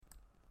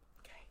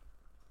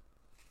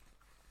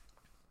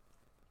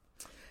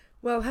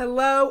Well,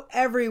 hello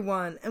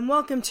everyone, and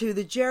welcome to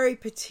the Geri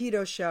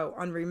Petito Show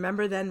on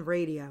Remember Then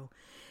Radio.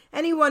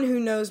 Anyone who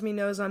knows me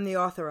knows I'm the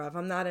author of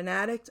I'm Not an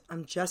Addict,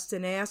 I'm Just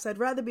an Ass. I'd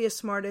rather be a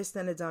smartass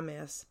than a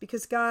dumbass.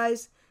 Because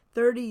guys,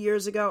 30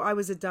 years ago I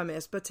was a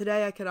dumbass, but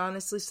today I could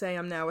honestly say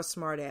I'm now a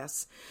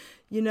smartass.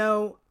 You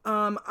know,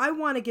 I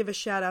want to give a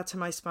shout out to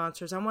my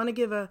sponsors. I want to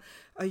give a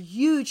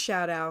huge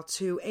shout out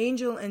to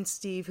Angel and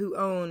Steve who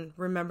own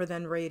Remember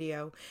Then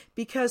Radio.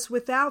 Because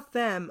without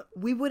them,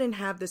 we wouldn't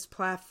have this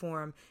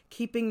platform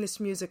keeping this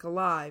music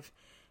alive.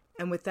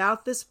 And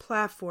without this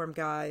platform,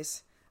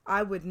 guys,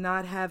 I would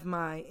not have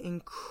my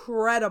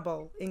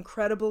incredible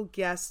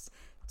guests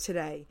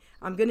today.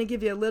 I'm going to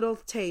give you a little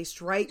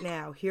taste right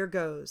now. Here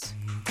goes.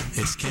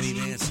 It's Kenny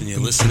Vance, and you're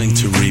listening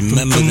to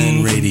Remember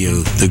Then Radio,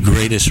 the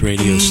greatest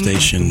radio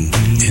station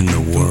in the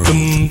world.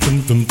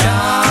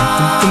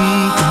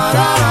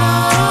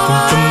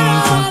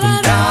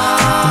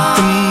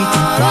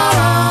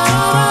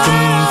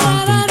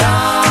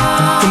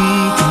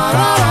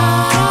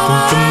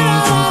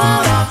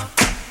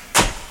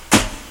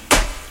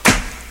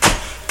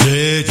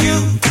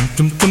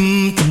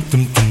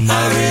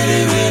 I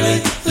really,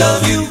 really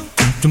love you.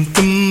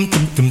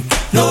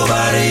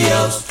 Nobody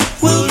else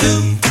will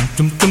do.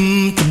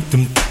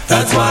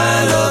 That's why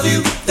I love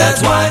you.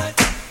 That's why.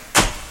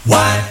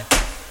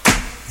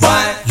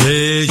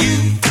 Yeah, you.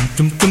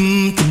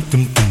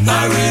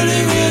 I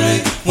really,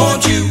 really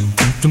want you.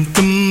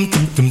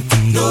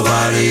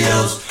 Nobody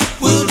else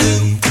will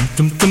do.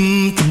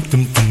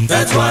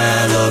 That's why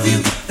I love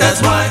you.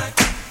 That's why.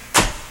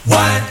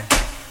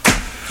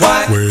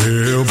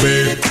 Well,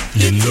 babe,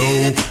 you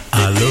know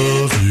I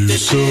love you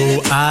so.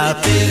 I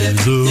bet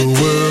the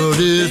world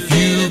if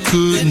you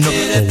could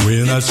know.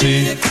 When I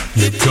see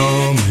you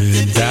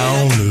coming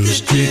down the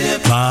street,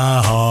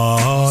 my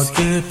heart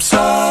skips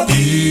a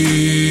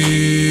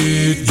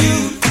beat.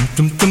 You,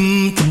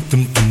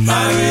 I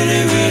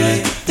really, really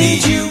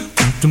need you.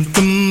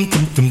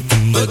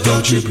 But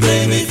don't you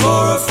blame me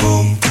for a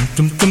fool.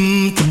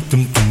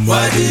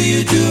 Why do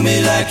you do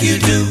me like you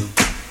do?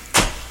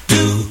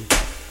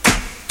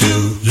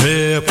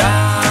 Yeah.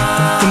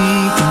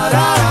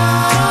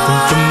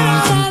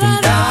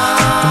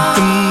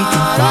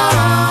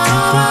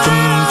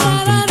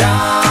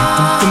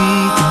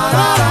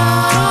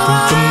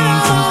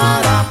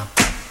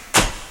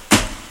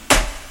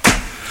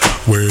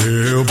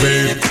 Well,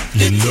 babe,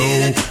 you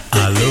know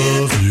I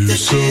love you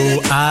so.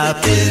 I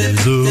bet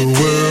the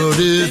world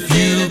if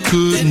you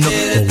could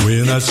know.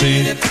 When I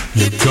see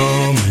you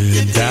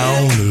coming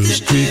down the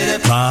street,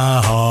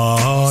 my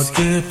heart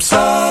skips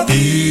a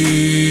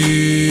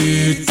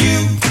beat.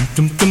 You,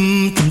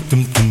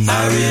 I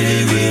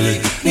really, really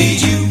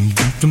need you.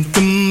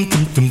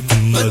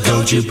 But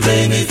don't you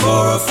blame me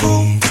for a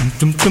fool.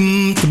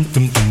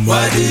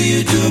 Why do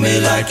you do me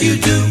like you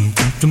do?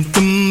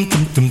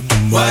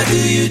 Why do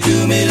you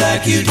do me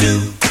like you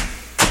do?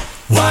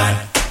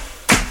 Why?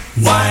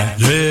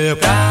 Yeah.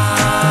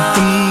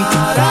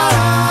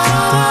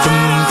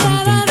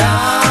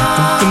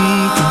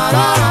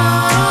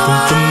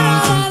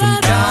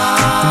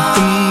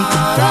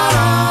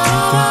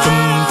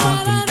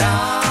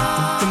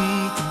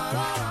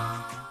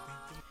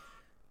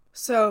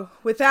 So,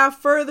 without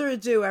further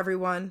ado,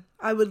 everyone,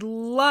 I would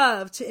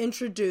love to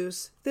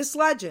introduce this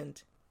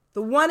legend,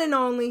 the one and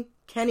only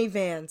Kenny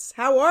Vance.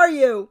 How are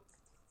you?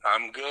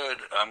 I'm good.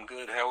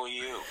 How are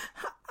you?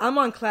 I'm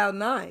on cloud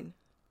 9.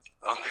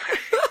 Okay.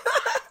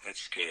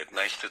 That's good.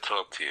 Nice to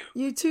talk to you.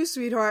 You too,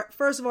 sweetheart.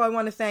 First of all, I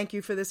want to thank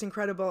you for this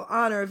incredible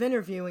honor of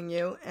interviewing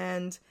you,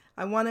 and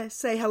I want to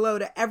say hello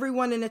to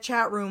everyone in the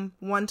chat room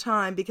one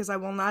time because I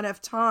will not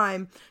have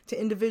time to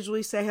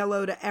individually say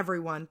hello to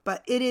everyone,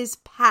 but it is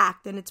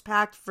packed, and it's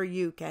packed for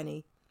you,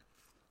 Kenny.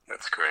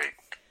 That's great.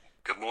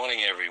 Good morning,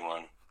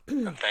 everyone,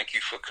 and thank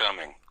you for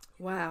coming.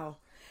 Wow.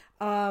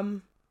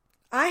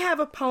 I have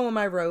a poem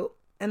I wrote,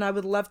 and I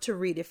would love to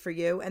read it for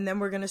you, and then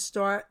we're going to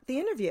start the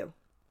interview.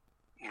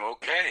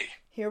 Okay.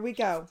 Here we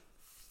go.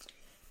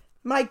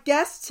 My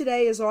guest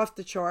today is off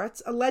the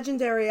charts. A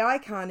legendary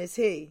icon is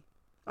he.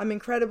 I'm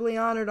incredibly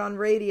honored on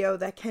radio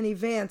that Kenny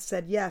Vance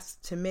said yes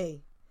to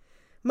me.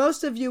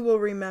 Most of you will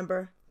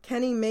remember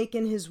Kenny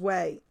making his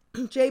way.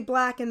 Jay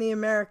Black and the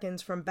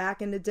Americans from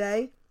back in the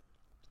day.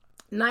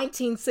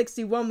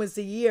 1961 was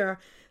the year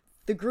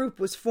the group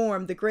was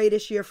formed, the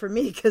greatest year for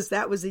me because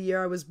that was the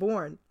year I was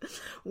born.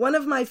 One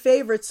of my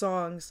favorite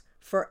songs,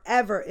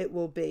 Forever It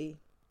Will Be,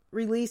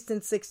 released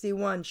in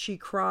 61, She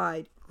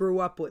Cried, Grew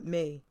Up With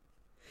Me.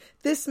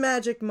 This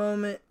magic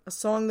moment, a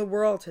song the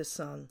world has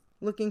sung,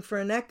 looking for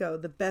an echo,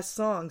 the best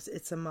songs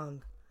it's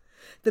among.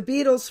 The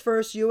Beatles'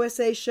 first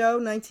USA show,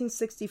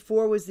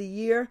 1964, was the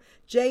year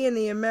Jay and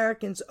the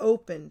Americans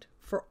opened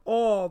for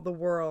all the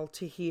world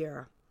to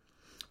hear.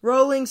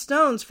 Rolling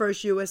Stones'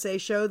 first USA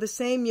show, the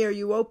same year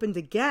you opened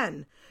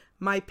again.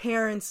 My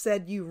parents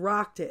said you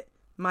rocked it.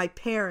 My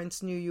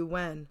parents knew you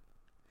when.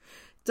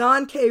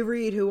 Don K.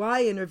 Reed, who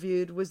I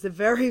interviewed, was the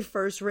very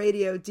first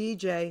radio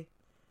DJ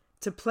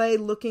to play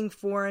Looking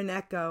for an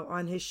Echo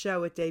on his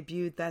show. It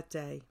debuted that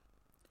day.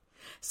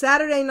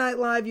 Saturday Night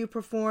Live you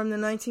performed, the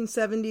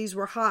 1970s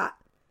were hot.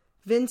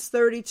 Vince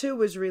 32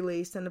 was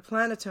released, and the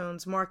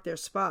Planetones marked their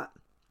spot.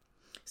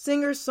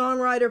 Singer,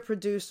 songwriter,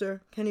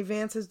 producer, Kenny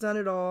Vance has done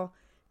it all.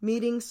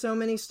 Meeting so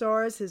many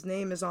stars, his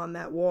name is on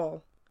that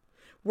wall.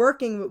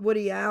 Working with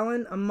Woody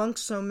Allen,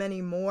 amongst so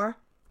many more.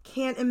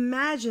 Can't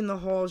imagine the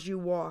halls you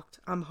walked.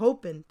 I'm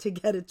hoping to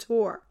get a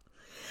tour.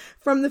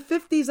 From the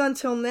 50s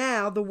until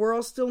now, the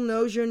world still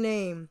knows your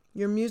name.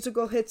 Your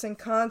musical hits and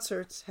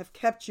concerts have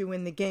kept you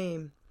in the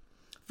game.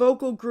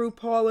 Vocal Group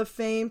Hall of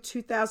Fame,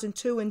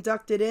 2002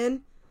 inducted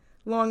in.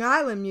 Long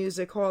Island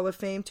Music Hall of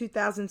Fame,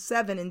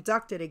 2007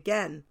 inducted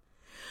again.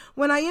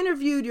 When I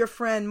interviewed your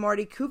friend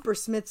Marty Cooper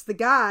Smith's The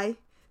Guy,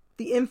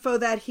 the info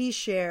that he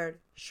shared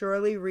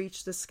surely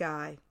reached the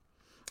sky.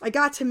 I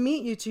got to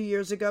meet you 2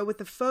 years ago with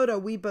the photo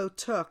we both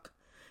took.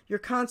 Your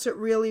concert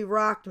really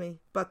rocked me,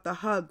 but the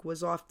hug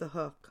was off the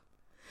hook.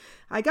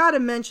 I gotta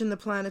mention the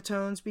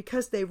Planetones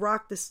because they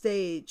rocked the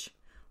stage.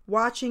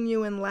 Watching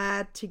you and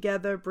Ladd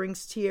together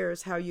brings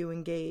tears how you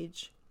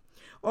engage.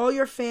 All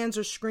your fans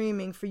are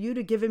screaming for you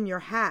to give him your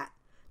hat,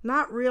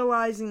 not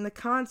realizing the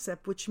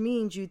concept, which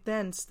means you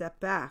then step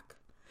back.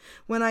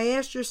 When I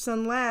asked your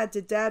son Ladd,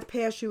 did Dad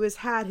pass you his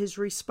hat, his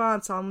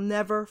response I'll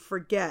never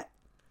forget.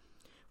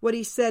 What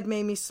he said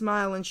made me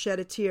smile and shed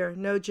a tear.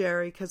 No,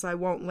 Jerry, 'cause I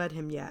won't let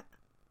him yet.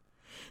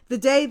 The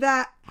day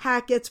that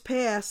hat gets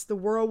passed, the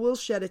world will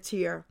shed a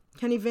tear.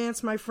 Kenny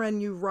Vance, my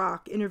friend, you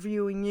rock.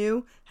 Interviewing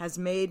you has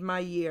made my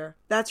year.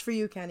 That's for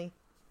you, Kenny.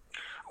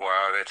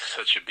 Wow, that's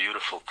such a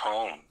beautiful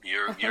poem.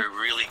 You're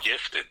really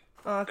gifted.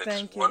 Oh, that's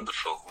thank you.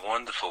 Wonderful,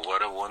 wonderful.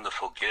 What a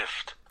wonderful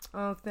gift.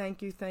 Oh,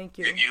 thank you, thank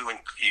you.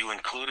 You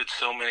included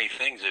so many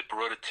things. It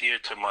brought a tear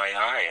to my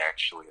eye,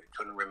 actually. I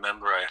couldn't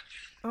remember.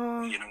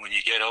 When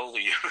you get older,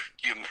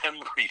 your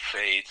memory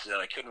fades, and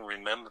I couldn't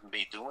remember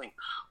me doing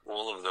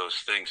all of those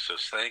things. So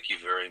thank you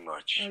very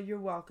much. Oh, you're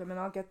welcome, and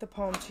I'll get the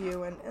poem to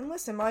you. And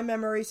listen, my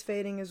memory's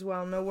fading as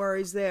well. No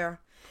worries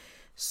there.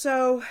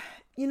 So,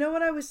 you know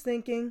what I was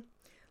thinking?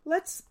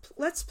 Let's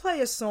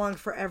play a song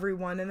for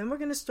everyone, and then we're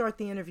going to start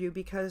the interview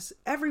because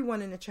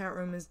everyone in the chat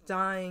room is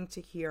dying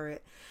to hear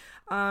it.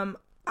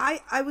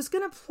 I was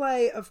going to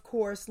play, of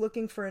course,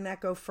 Looking for an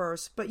Echo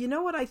first, but you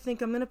know what? I think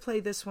I'm going to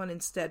play this one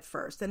instead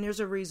first, and there's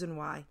a reason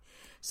why.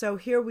 So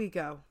here we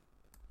go.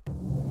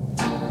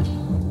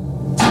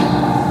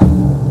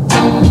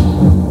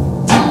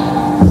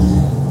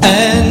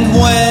 And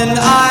when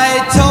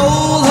I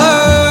told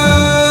her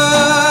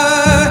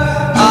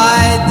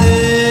I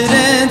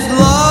didn't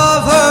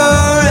love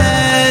her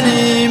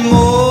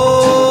anymore,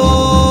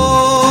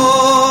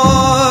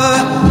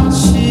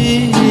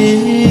 she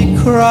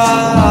cried.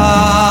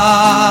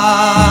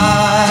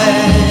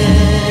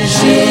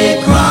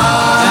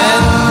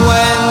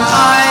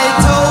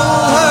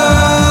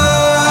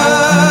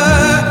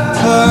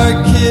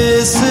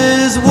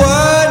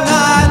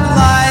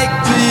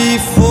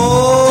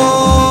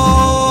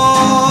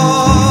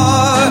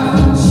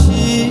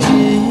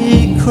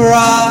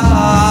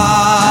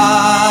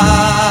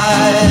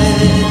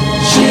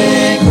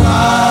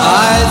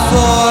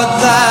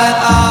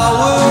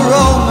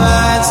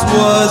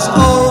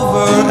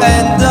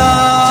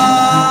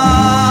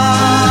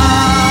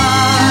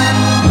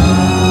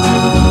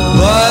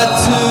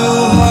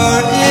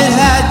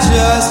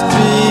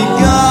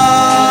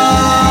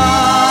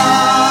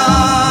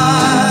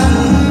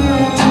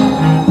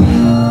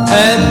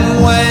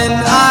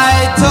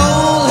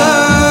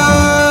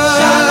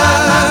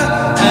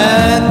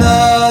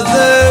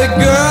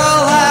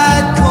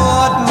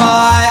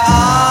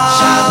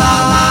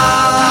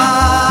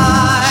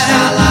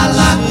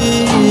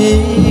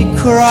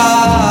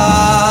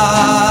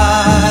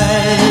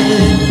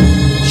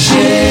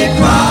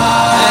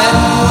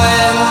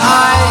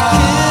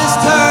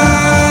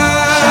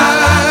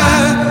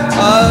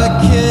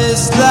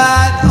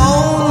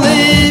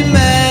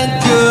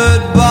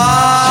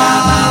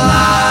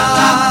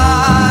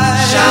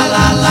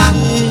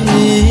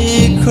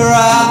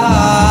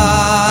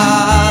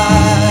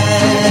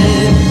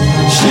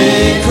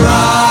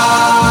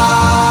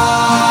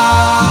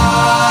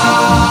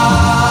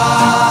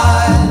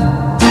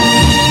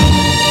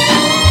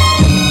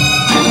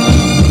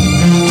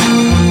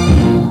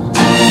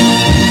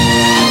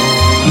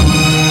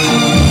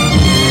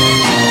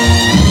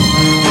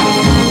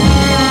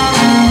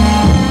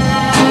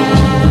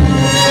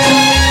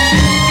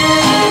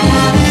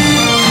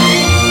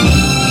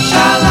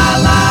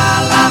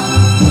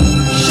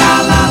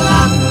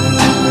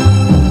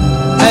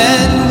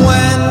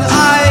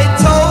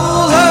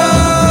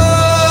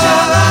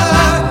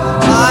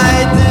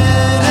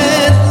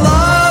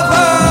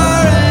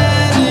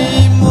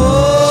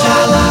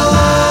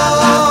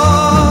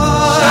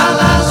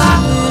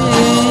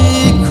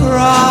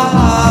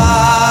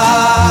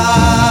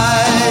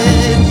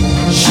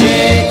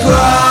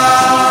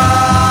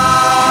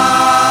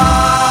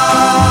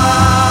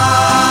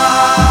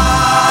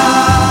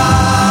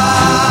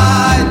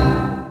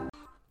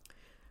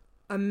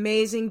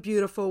 Amazing,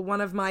 beautiful, one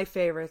of my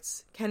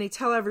favorites. Kenny,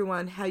 tell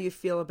everyone how you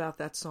feel about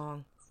that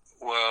song.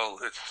 Well,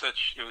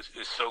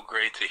 it's so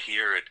great to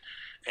hear it.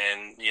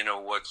 And, you know,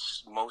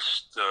 what's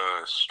most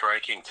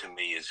striking to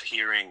me is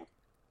hearing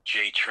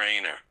Jay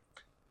Traynor,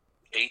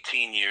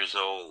 18 years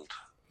old,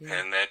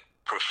 and that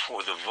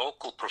the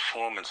vocal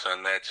performance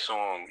on that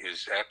song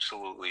is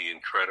absolutely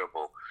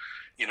incredible.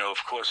 You know, of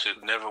course,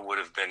 it never would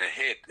have been a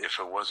hit if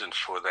it wasn't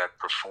for that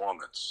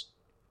performance.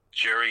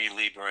 Jerry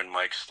Lieber and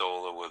Mike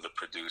Stoller were the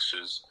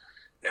producers,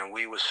 and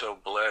we were so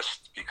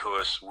blessed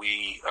because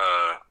we,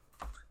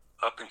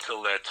 up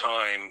until that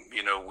time,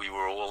 you know, we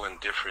were all in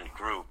different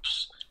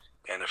groups.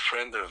 And a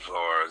friend of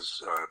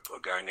ours, a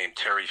guy named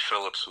Terry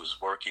Phillips,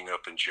 was working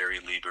up in Jerry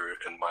Lieber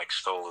and Mike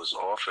Stoller's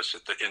office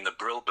in the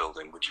Brill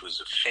Building, which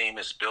was a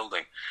famous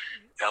building.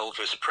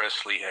 Elvis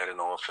Presley had an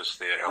office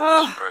there.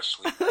 Elvis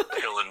Presley,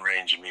 Hill and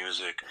Range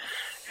Music,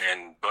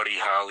 and Buddy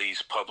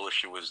Holly's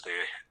publisher was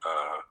there.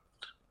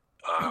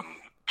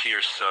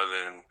 Pierce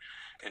Southern,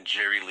 and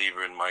Jerry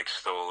Lieber and Mike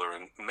Stoller,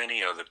 and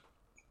many other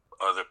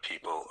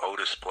people.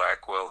 Otis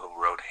Blackwell,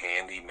 who wrote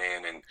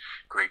Handyman and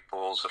Great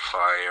Balls of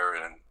Fire,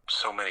 and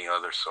so many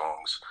other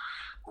songs,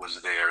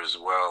 was there as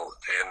well.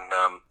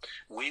 And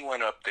we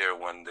went up there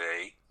one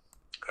day,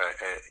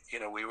 you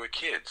know, we were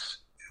kids,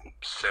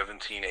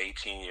 17,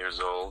 18 years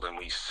old, and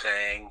we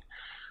sang.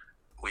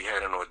 We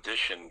had an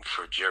audition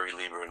for Jerry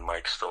Lieber and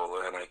Mike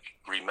Stoller, and I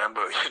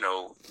remember, you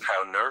know,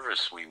 how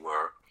nervous we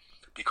were,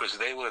 because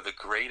they were the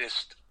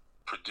greatest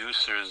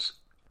producers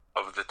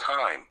of the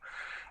time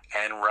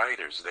and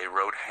writers. They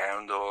wrote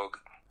Hound Dog,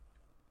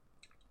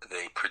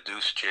 they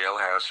produced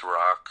Jailhouse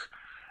Rock,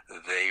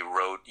 they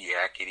wrote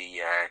Yakety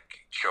Yak,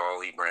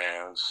 Charlie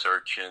Brown,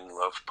 Searchin',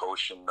 Love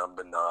Potion No.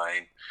 9,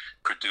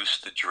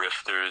 produced The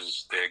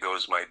Drifters, There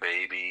Goes My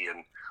Baby,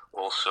 and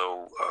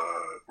also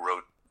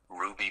wrote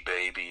Ruby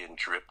Baby and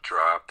Drip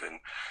Drop. And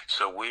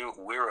so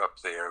we're up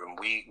there, and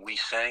we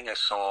sang a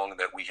song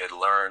that we had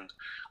learned,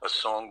 a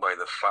song by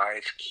the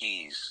Five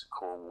Keys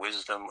called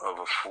Wisdom of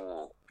a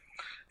Fool.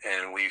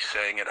 And we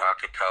sang it a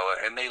cappella,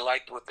 and they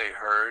liked what they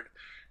heard,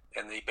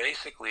 and they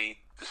basically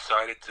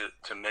decided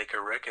to make a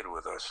record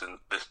with us. And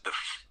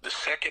the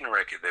second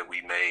record that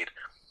we made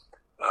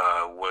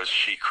was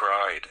She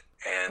Cried.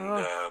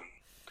 And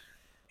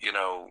you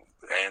know,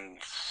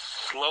 and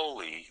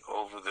slowly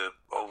over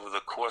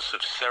the course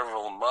of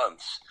several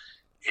months,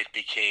 it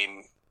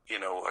became, you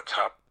know, a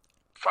top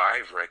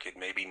 5 record,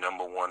 maybe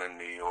number 1 in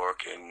New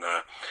York, and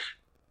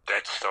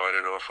that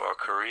started off our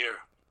career.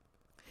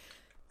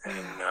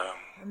 And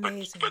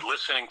but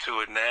listening to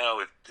it now,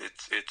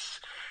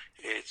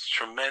 it's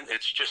tremendous.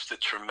 It's just a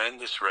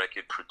tremendous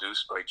record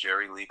produced by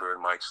Jerry Lieber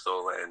and Mike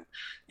Stoller, and,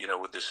 you know,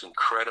 with this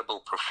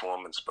incredible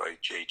performance by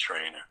Jay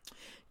Traynor.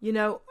 You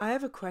know, I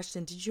have a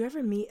question. Did you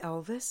ever meet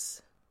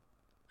Elvis?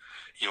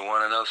 You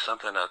want to know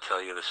something? I'll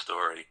tell you the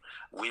story.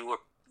 We were,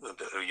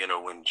 you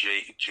know, when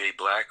Jay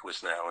Black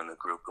was now in the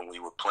group, and we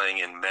were playing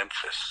in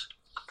Memphis,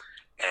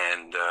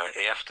 and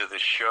after the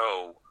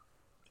show,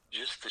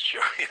 just to show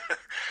you,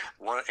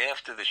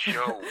 after the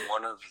show,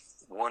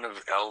 one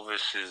of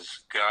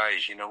Elvis's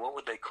guys, you know, what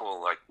would they call,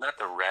 like, not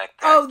the Rat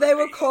Pack. Oh, they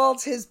were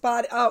called his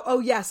body. Oh,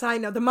 yes, I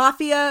know. The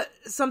Mafia,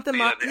 something.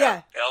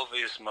 Yeah.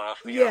 Elvis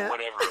Mafia,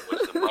 whatever it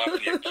was. The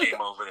Mafia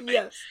came over to me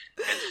and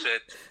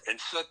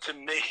said to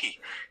me,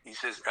 he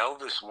says,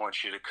 Elvis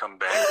wants you to come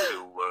back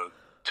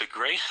to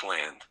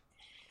Graceland.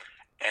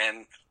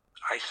 And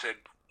I said,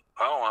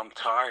 oh, I'm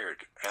tired.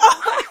 And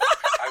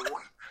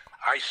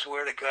I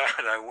swear to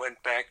God, I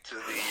went back to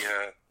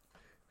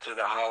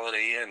the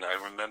Holiday Inn. I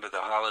remember the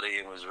Holiday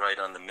Inn was right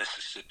on the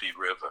Mississippi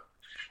River.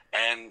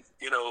 And,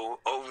 you know,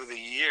 over the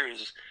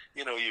years,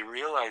 you know, you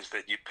realize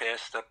that you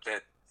passed up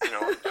that, you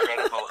know,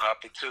 incredible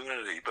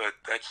opportunity. But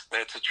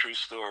that's a true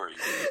story.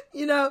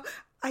 You know,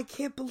 I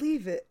can't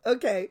believe it.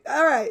 Okay.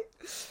 All right.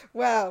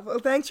 Wow. Well,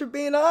 thanks for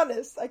being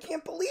honest. I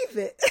can't believe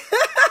it.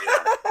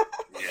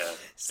 Yeah.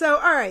 So,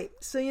 all right.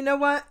 So, you know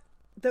what?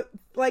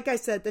 Like I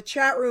said, the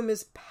chat room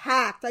is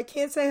packed. I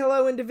can't say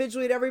hello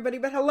individually to everybody,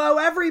 but hello,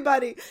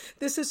 everybody.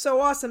 This is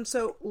so awesome.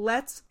 So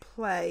let's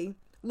play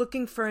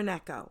Looking for an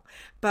Echo.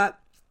 But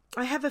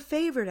I have a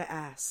favor to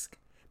ask.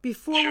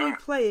 Before we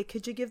play it,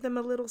 could you give them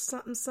a little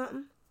something,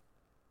 something?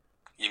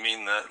 You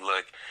mean that,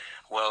 like,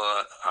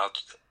 well, I'll...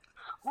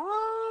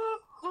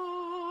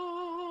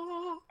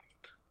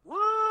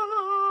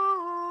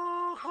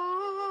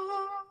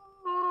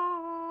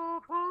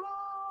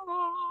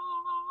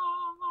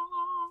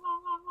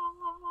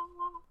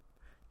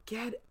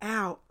 Get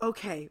out.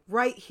 Okay,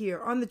 right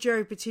here on the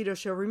Geri Petito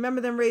Show.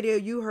 Remember Then Radio,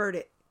 you heard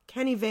it.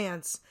 Kenny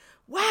Vance.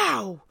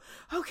 Wow.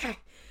 Okay,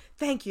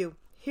 thank you.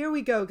 Here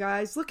we go,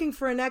 guys. Looking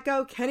for an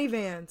Echo, Kenny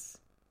Vance.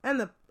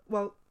 And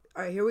all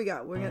right, here we go.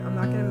 I'm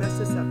not going to mess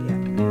this up yet.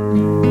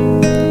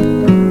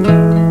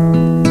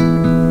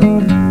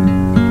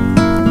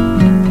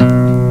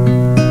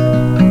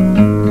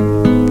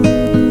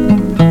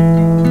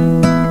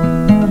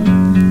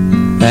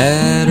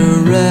 At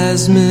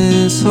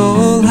Erasmus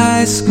Hall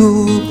High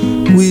School,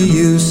 we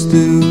used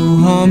to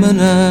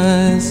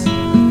harmonize.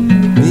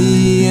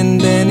 Me and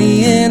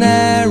Benny and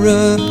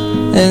Ira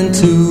and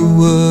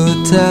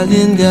 2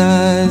 Italian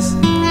guys.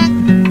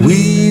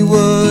 We were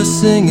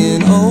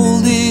singing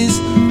oldies,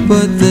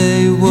 but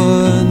they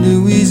were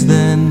newies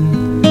then.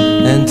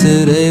 And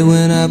today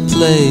when I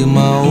play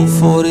my old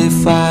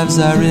 45s,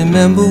 I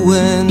remember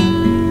when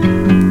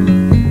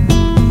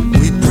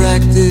we'd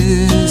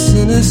practice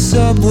in a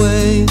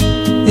subway,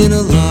 in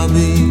a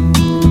lobby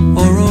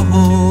or a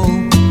hall,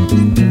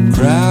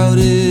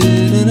 crowded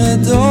in a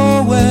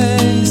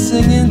doorway,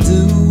 singing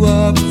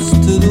doo-wops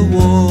to the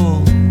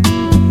wall.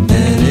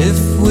 And if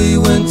we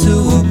went to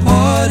a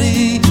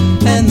party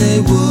and they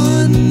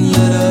wouldn't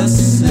let us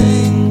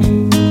sing,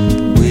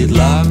 we'd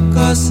lock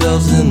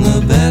ourselves in the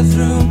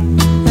bathroom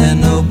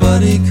and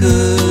nobody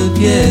could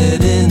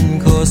get in,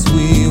 'cause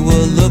we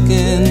were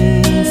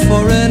looking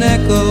for an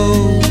echo,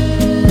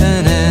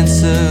 an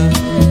answer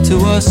to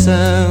our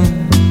sound,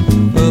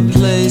 a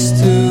place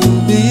to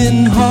be in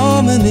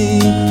harmony,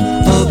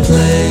 a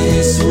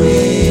place we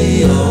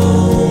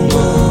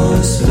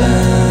almost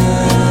found.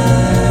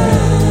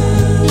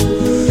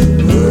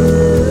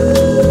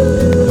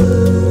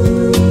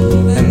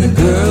 And the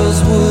girls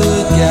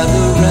would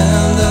gather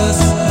round us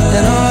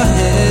and our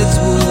heads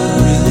would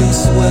really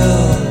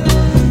swell.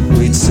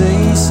 We'd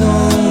sing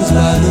songs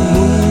by the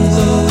moon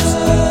glows,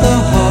 the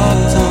harp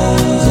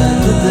tones and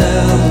the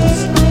bells.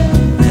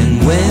 And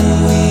when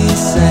we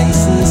sang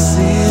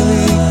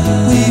sincerely,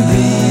 we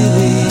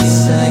really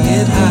sang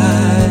it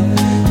high.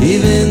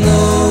 Even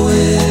though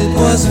it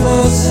was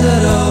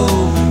falsetto,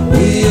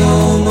 we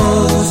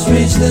almost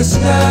reached the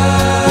sky.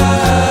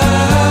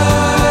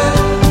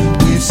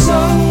 We've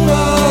sung a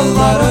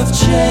lot of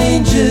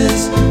changes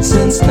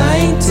since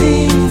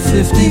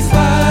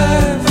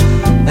 1955,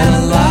 and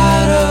a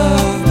lot of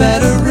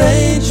bad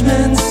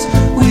arrangements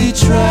we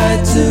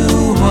tried to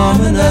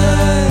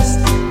harmonize.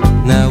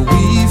 Now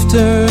we've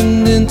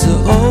turned into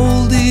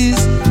oldies,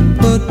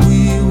 but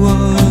we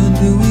were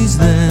newies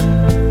then.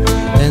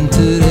 And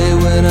today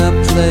when I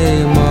play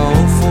my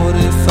old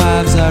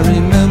 45s, I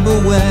remember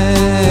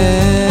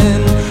when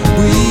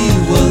we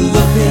were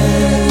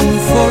looking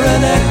for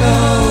an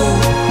echo,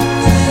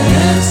 an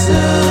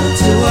answer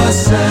to our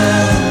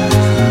sound,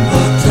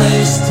 a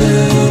place to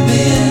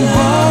be in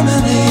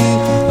harmony,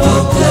 a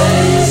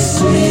place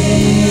we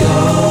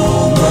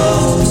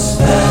almost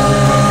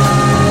found.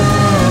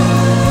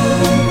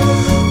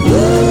 We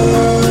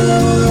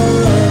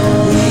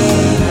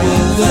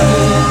were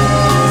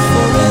looking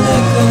for an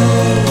echo,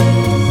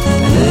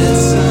 an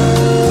answer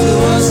to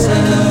our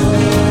sound,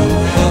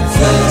 a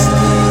place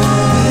to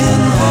be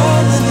in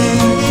harmony,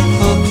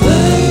 a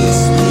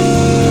place we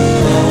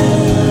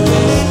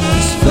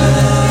almost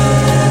found.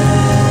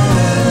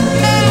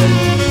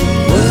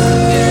 We were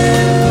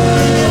looking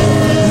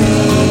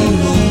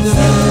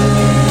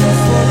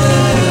for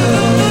an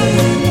echo,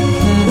 an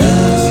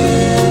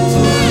answer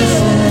to our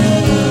sound, a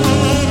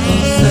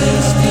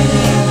place to be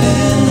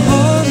in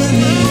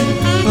harmony,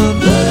 a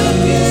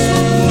place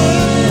we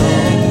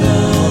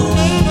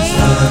almost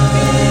found.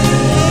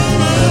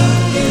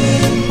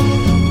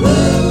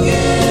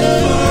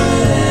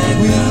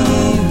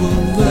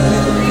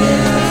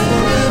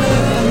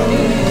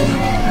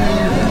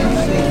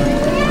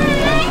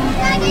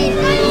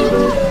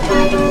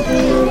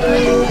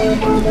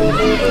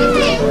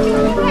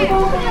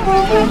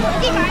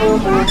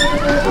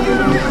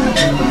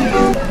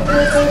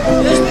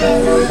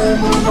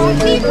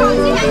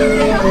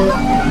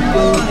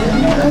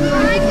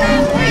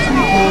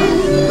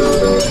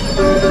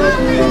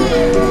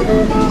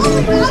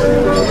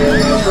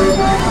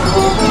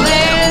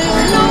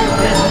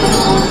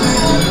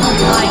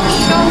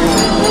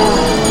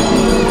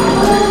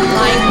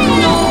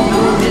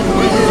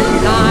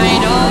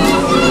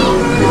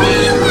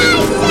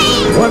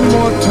 One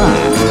more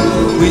time.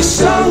 We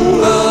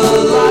sung a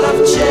lot of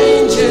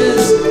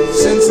changes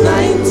since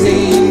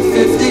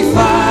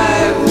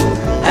 1955,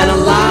 and a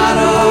lot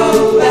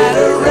of bad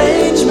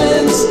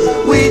arrangements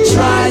we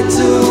tried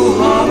to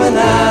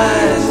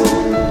harmonize.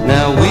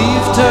 Now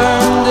we've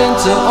turned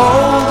into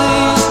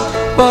oldies,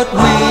 but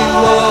we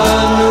were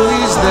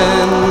newies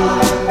then.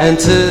 And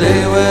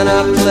today when I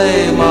play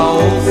my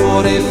old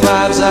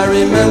 45s, I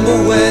remember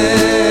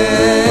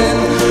when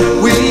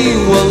we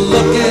were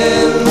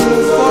looking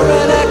for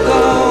an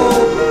echo,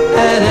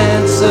 an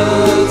answer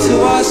to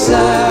our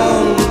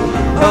sound,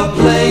 a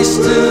place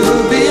to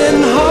be in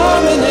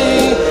harmony,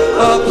 a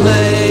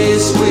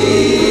place we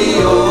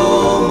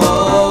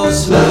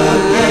almost found.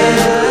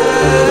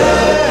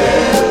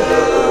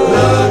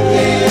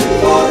 Looking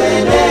for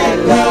an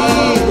echo,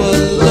 we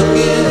were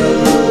looking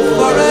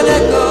for an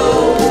echo,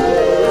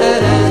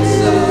 an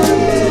answer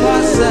to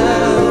our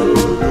sound,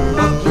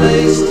 a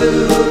place to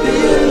be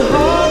in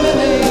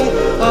harmony,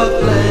 a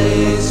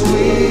place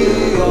we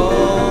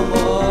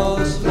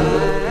almost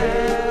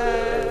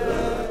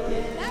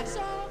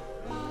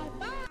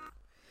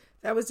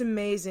That was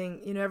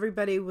amazing. You know,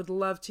 everybody would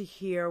love to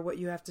hear what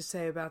you have to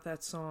say about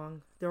that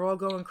song. They're all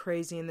going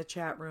crazy in the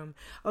chat room.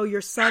 Oh,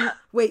 your son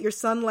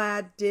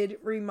Lad did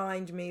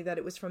remind me that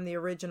it was from the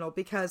original,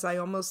 because I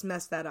almost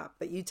messed that up,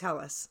 but you tell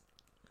us.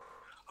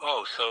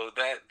 Oh, so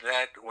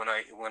that when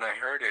I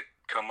heard it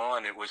come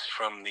on, it was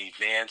from the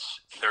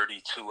Vance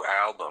 32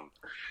 album,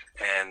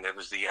 and it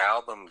was the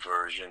album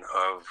version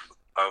of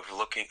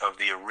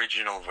the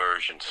original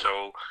version.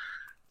 So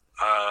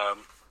I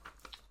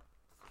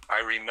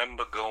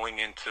remember going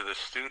into the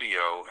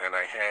studio, and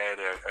I had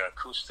an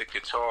acoustic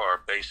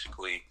guitar.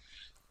 Basically,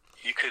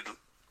 you could,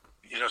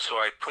 so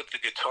I put the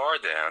guitar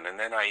down, and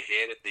then I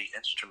added the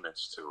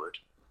instruments to it.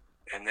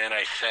 And then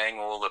I sang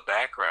all the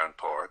background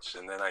parts,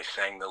 and then I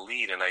sang the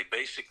lead, and I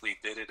basically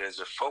did it as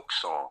a folk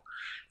song.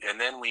 And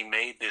then we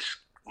made this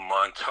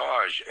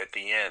montage at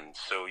the end.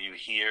 So you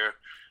hear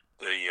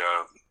the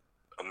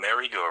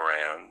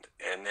merry-go-round,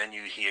 and then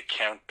you hear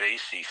Count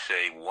Basie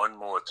say "one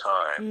more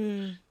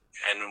time,"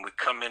 and we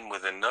come in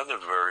with another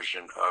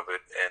version of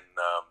it,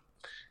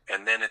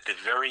 and then at the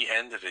very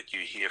end of it, you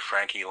hear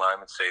Frankie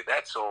Lyman say,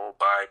 "That's all,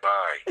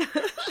 bye-bye."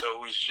 So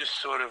it was just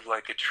sort of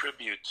like a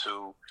tribute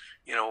to,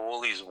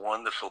 all these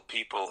wonderful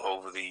people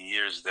over the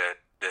years that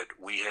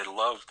we had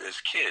loved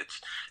as kids.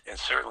 And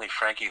certainly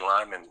Frankie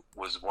Lyman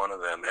was one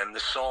of them. And the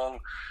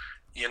song,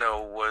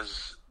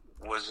 was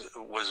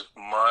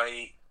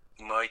my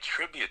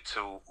tribute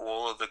to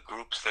all of the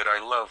groups that I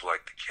love,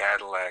 like the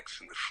Cadillacs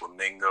and the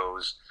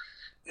Flamingos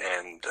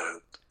and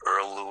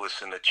Earl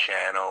Lewis and the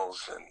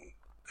Channels and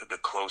The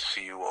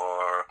Closer You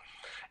Are,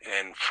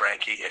 and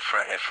Frankie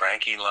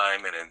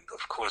Lyman, and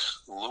of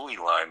course Louis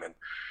Lyman,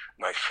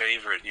 my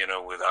favorite,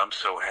 with I'm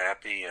So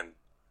Happy and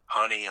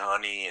Honey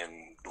Honey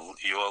and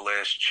Your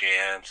Last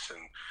Chance,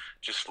 and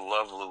just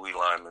love Louis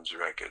Lyman's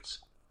records.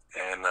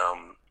 And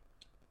that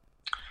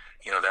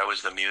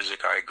was the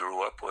music I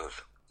grew up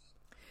with.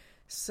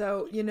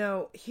 So,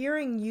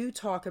 hearing you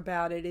talk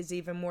about it is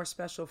even more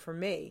special for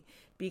me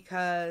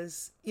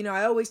because,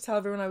 I always tell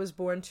everyone I was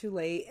born too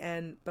late,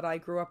 but I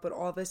grew up with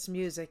all this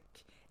music,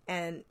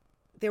 and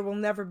there will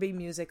never be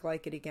music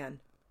like it again.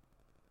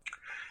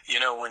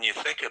 When you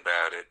think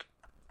about it,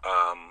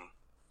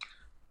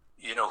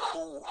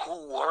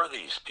 who were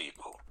these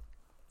people?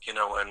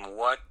 And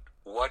what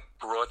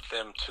brought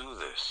them to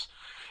this?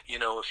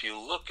 If you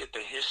look at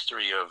the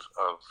history of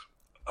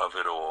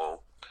it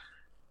all,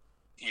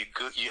 you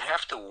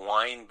have to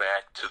wind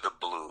back to the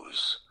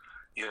blues.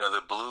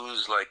 The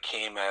blues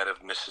came out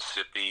of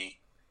Mississippi,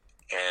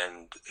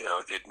 and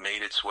it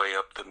made its way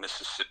up the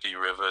Mississippi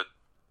River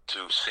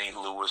to St.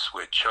 Louis,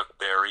 where Chuck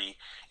Berry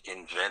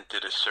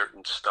invented a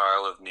certain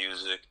style of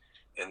music,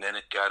 and then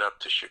it got up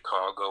to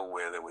Chicago,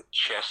 where there were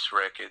Chess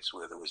Records,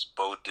 where there was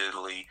Bo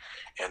Diddley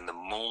and the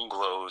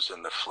Moonglows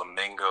and the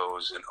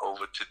Flamingos, and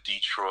over to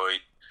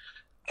Detroit,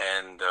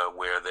 and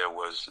where there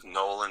was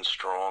Nolan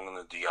Strong and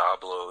the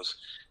Diablos,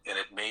 and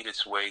it made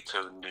its way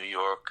to New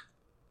York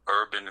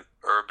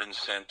urban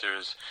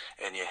centers,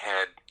 and you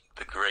had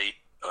the great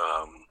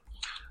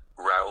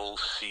Raul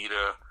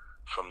Cedar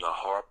from the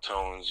Harp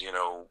Tones,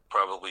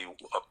 probably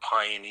a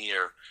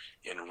pioneer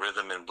in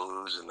rhythm and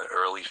blues in the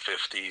early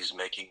 50s,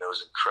 making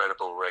those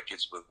incredible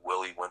records with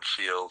Willie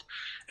Winfield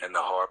and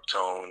the Harp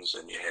Tones,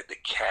 and you had the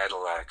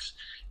Cadillacs,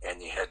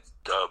 and you had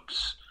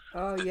Dubs.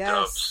 Oh, the yes.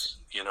 Dubs,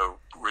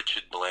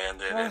 Richard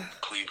Blandon and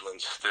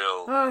Cleveland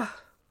Still,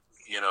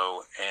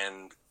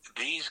 and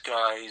these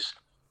guys,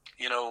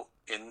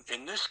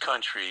 in this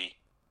country,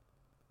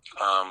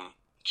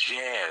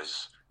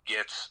 jazz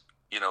gets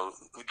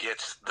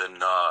the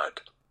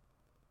nod,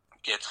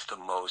 gets the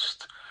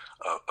most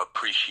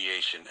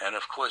appreciation. And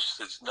of course,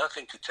 there's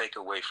nothing to take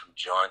away from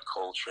John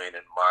Coltrane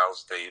and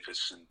Miles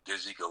Davis and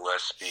Dizzy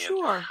Gillespie and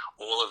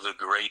all of the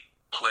great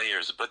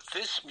players. But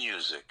this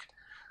music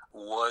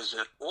was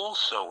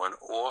also an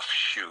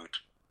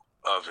offshoot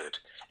of it.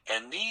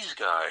 And these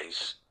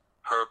guys,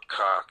 Herb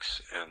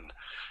Cox and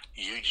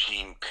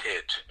Eugene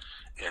Pitt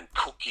and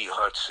Pookie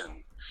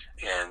Hudson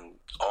and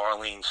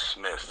Arlene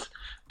Smith,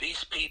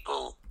 these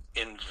people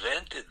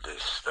invented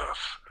this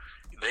stuff.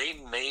 They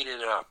made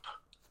it up.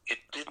 It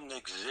didn't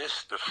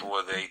exist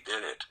before they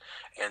did it.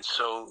 And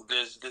so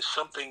there's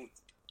something,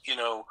 you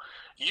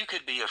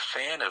could be a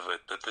fan of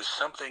it, but there's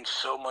something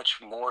so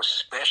much more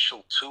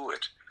special to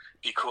it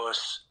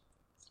because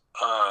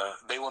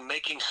they were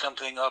making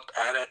something out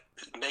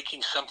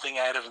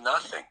of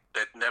nothing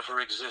that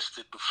never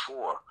existed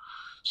before.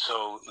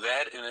 So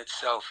that in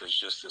itself is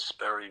just this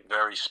very,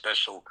 very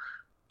special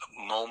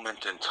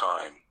moment in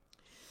time.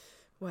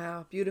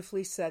 Wow,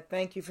 beautifully said.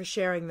 Thank you for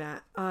sharing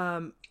that.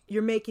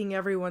 You're making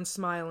everyone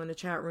smile in the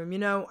chat room.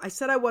 I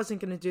said I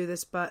wasn't going to do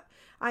this, but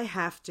I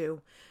have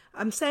to.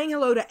 I'm saying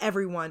hello to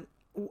everyone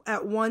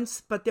at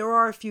once, but there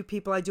are a few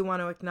people I do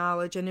want to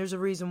acknowledge, and there's a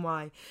reason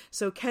why.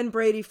 So Ken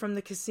Brady from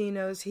the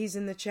Casinos, he's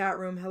in the chat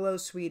room. Hello,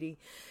 sweetie.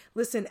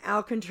 Listen,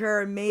 Al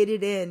Contreras made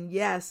it in.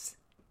 Yes.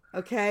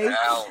 Okay?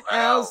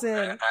 Al's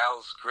in.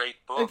 Al's great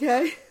book.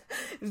 Okay?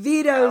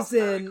 Vito's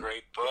in.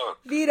 Great book.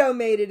 Vito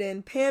made it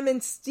in. Pam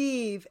and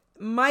Steve.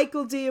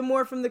 Michael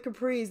Diamore from the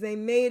Capris. They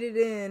made it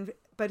in.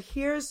 But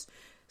here's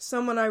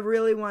someone I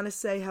really want to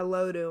say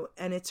hello to,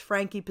 and it's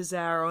Frankie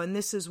Pizarro, and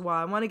this is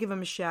why. I want to give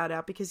him a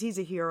shout-out because he's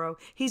a hero.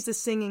 He's the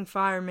singing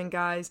fireman,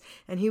 guys,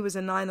 and he was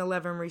a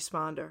 9/11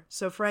 responder.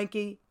 So,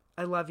 Frankie,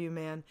 I love you,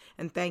 man,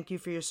 and thank you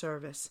for your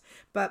service.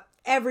 But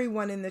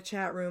everyone in the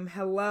chat room,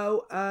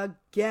 hello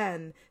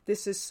again.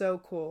 This is so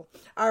cool.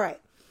 All right,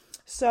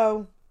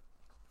 so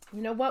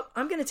you know what?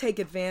 I'm going to take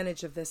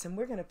advantage of this, and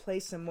we're going to play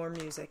some more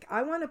music.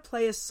 I want to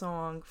play a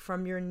song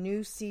from your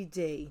new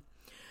CD,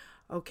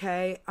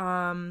 okay?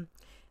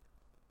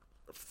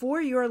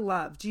 For Your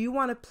Love. Do you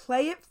want to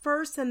play it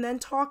first and then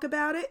talk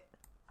about it?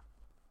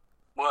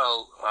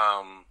 Well,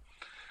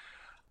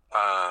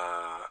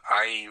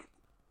 I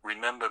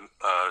remember,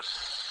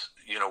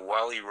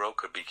 Wally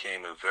Roca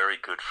became a very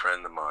good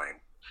friend of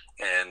mine.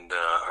 And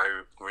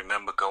I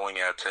remember going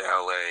out to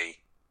L.A.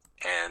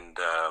 and,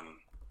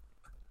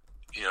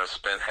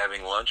 spent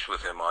having lunch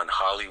with him on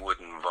Hollywood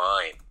and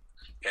Vine.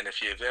 And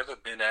if you've ever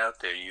been out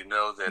there, you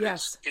know that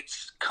yes.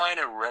 it's kind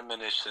of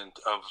reminiscent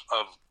of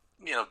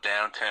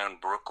downtown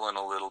Brooklyn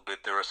a little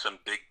bit. There are some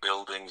big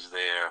buildings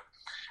there.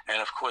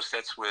 And, of course,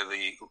 that's where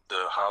the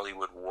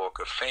Hollywood Walk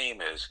of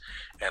Fame is.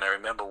 And I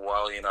remember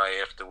Wally and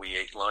I, after we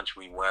ate lunch,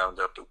 we wound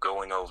up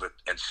going over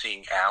and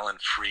seeing Alan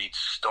Freed's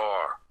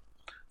star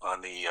on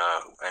the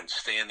and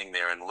standing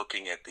there and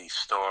looking at the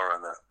star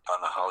on the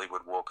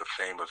Hollywood Walk of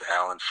Fame of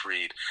Alan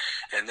Freed.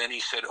 And then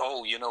he said,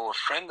 "Oh, a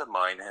friend of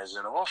mine has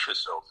an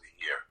office over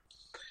here."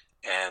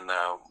 And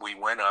we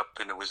went up,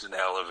 and it was an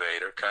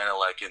elevator, kind of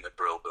like in the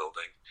Brill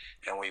Building.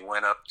 And we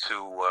went up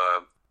to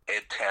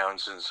Ed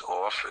Townsend's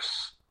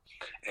office.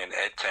 And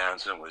Ed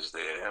Townsend was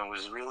there, and it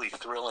was really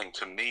thrilling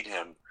to meet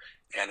him.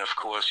 And, of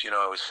course,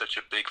 I was such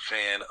a big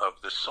fan of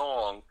the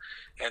song.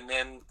 And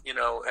then,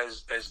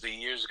 as the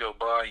years go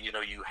by,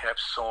 you have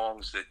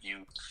songs that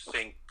you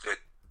think that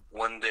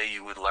one day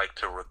you would like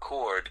to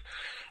record.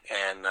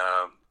 And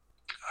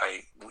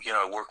I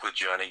worked with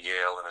Johnny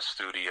Gale in a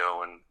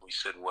studio, and we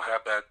said, well, how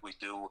about we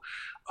do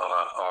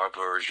our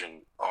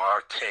version,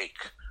 our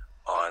take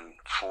on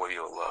For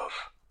Your Love.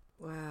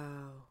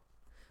 Wow.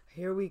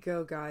 Here we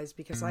go, guys,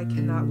 because I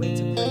cannot wait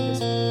to play this.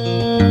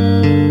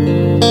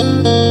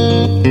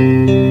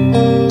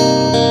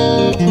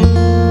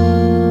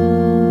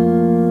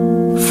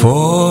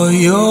 For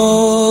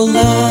your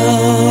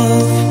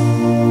love,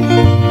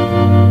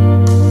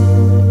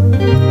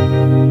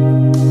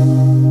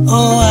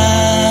 oh,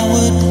 I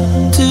would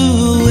do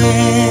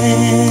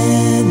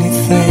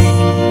anything.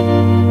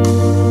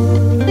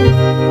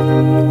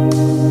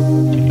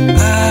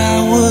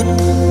 I would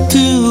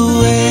do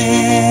anything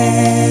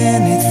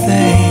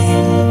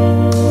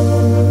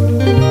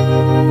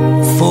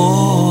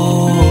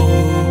for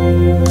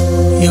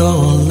your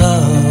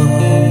love.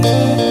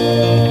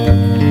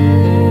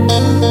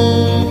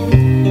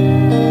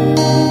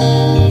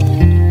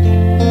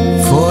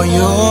 For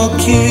your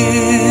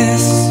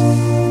kiss,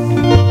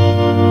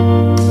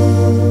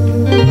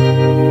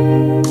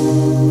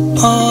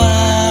 oh,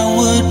 I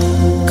would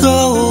go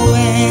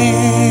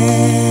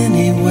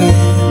anywhere.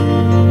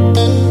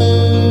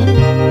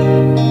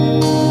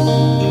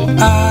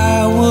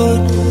 I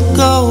would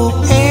go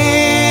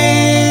anywhere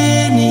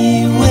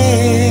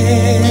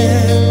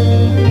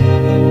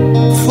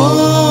for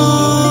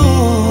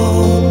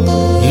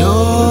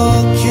your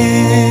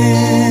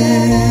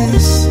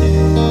kiss.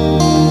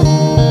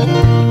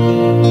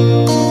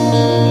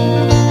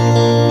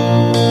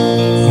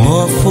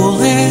 More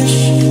foolish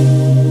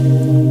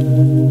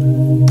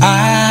I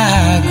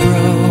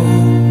grow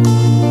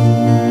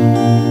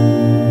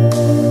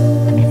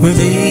with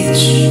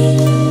each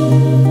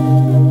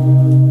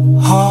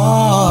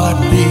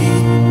heartbeat,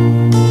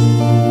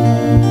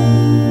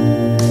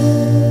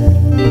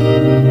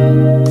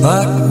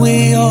 but we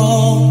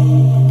all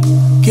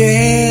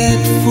get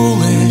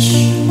foolish.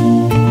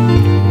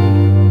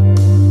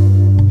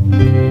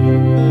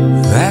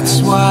 That's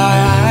why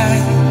I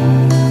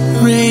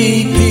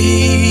repeat,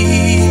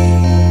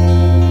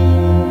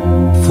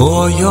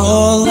 for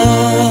your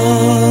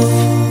love,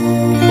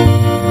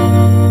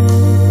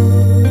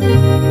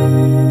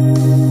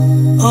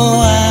 oh,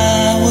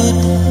 I would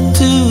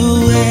do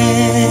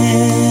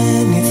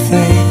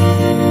anything.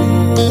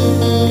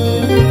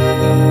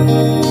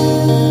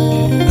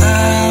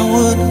 I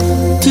would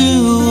do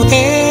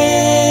anything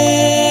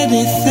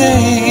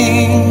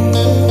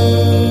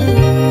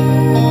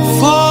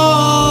for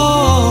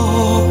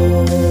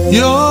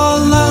your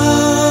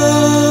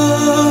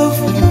love,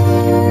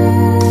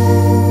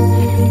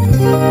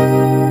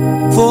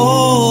 for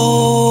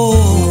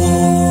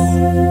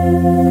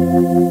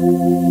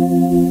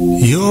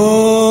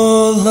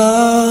your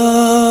love.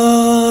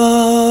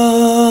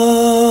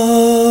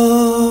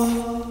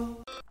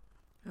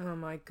 Oh,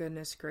 my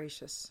goodness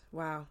gracious.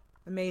 Wow.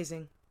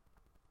 Amazing.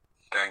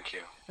 Thank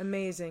you.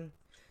 Amazing.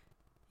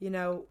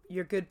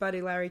 Your good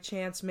buddy Larry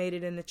Chance made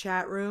it in the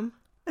chat room.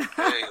 Hey,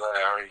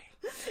 Larry.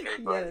 Hey,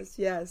 buddy.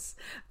 Yes.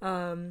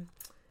 Pam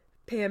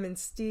and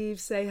Steve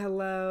say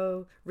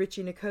hello.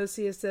 Richie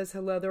Nicosia says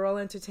hello. They're all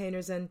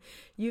entertainers, and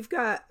you've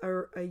got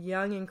a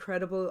young,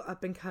 incredible,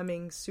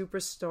 up-and-coming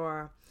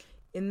superstar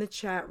in the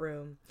chat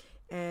room.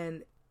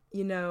 And,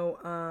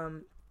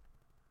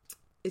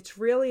 it's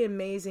really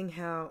amazing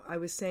how I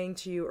was saying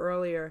to you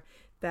earlier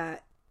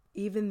that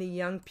even the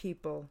young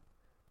people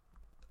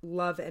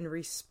love and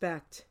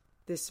respect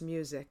this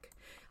music.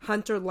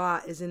 Hunter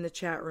Lott is in the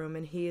chat room,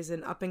 and he is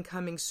an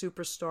up-and-coming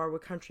superstar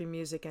with country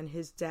music, and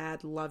his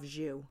dad loves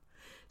you.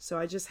 So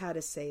I just had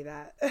to say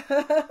that.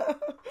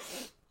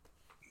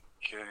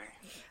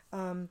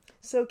 Okay.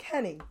 So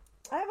Kenny,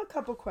 I have a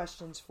couple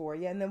questions for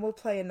you, and then we'll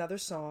play another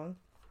song.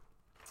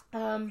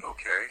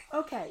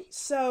 Okay,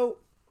 so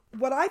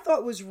what I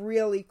thought was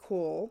really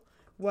cool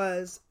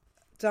was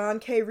Don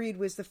K. Reed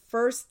was the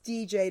first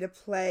DJ to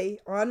play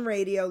on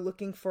radio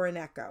looking for an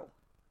echo.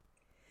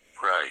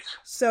 Right.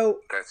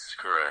 So that's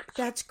correct.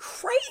 That's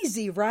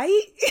crazy,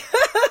 right?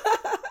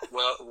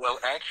 well,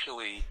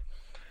 actually,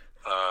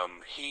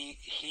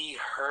 he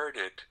heard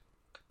it.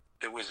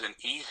 There was an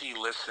easy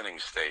listening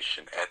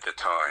station at the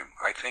time.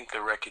 I think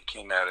the record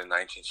came out in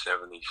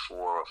 1974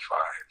 or 5.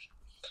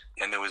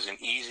 And there was an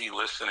easy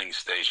listening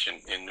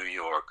station in New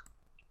York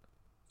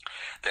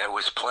that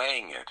was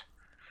playing it.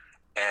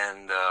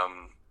 And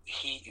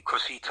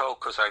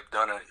because I've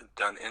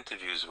done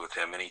interviews with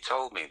him, and he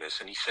told me this,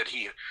 and he said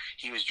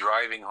he was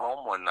driving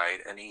home one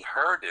night and he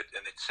heard it,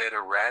 and it said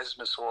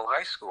Erasmus Hall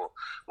High School.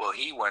 Well,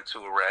 he went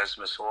to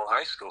Erasmus Hall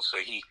High School, so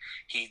he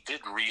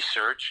did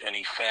research and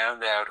he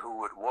found out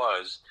who it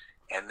was,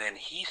 and then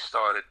he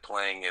started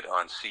playing it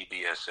on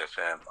CBS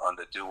FM on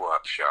the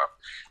Doo-Wop Shop.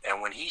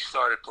 And when he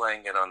started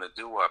playing it on the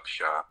Doo-Wop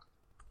Shop,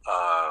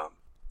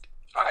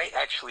 I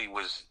actually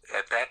was,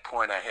 at that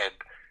point, I had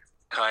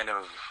kind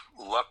of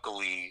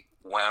luckily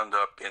wound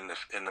up in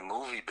the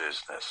movie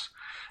business,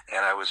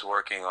 and I was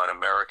working on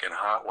American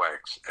Hot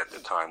Wax at the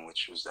time,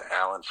 which was the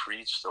Alan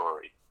Freed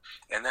story.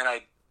 And then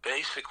I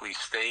basically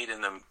stayed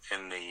in the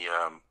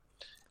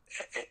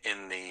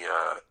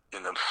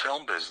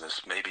film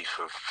business maybe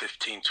for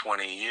 15,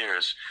 20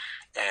 years.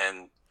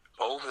 And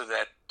over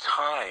that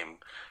time,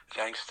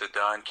 thanks to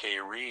Don K.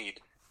 Reed,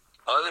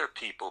 other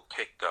people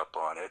picked up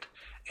on it,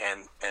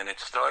 and it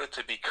started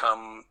to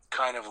become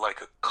kind of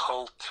like a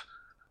cult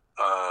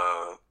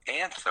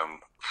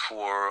anthem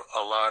for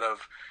a lot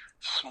of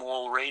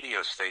small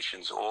radio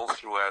stations all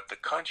throughout the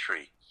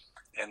country.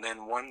 And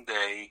then one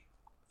day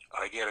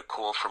I get a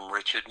call from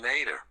Richard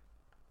Nader.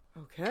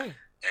 Okay.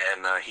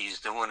 And he's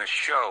doing a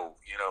show,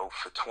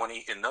 for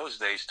in those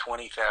days,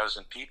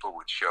 20,000 people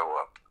would show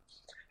up.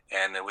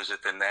 And it was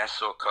at the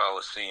Nassau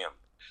Coliseum.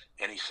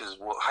 And he says,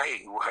 well,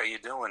 hey, how you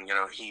doing?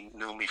 He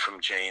knew me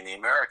from Jay and the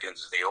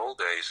Americans in the old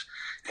days.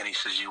 And he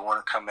says, you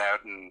want to come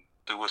out and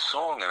do a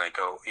song? And I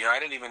go, I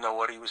didn't even know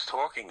what he was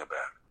talking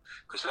about,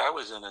 because I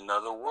was in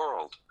another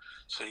world.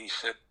 So he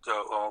said,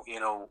 will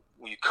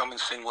you come and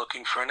sing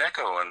Looking for an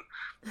Echo? And,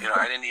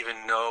 I didn't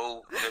even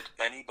know that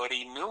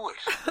anybody knew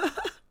it.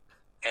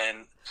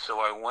 And so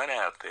I went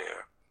out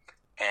there,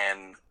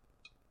 and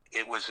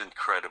it was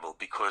incredible,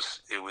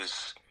 because it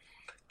was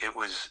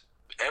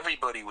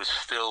everybody was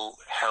still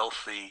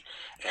healthy,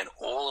 and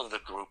all of the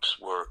groups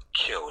were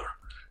killer.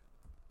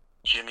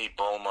 Jimmy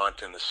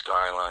Beaumont and the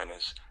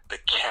Skyliners, the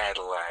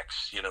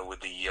Cadillacs, with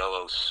the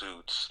yellow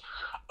suits.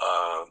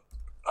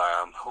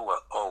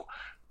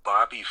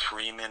 Bobby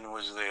Freeman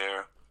was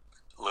there.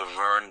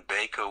 Laverne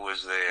Baker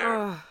was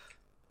there.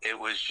 It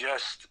was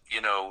just,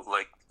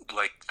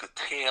 like the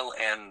tail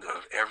end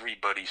of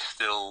everybody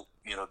still,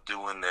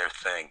 doing their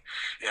thing.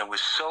 And it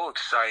was so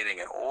exciting,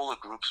 and all the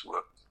groups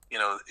were,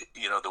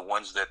 the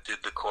ones that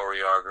did the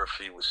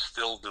choreography was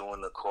still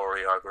doing the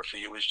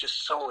choreography. It was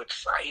just so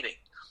exciting.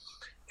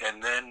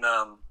 And then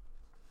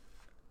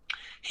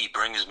he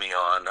brings me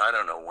on, I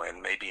don't know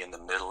when, maybe in the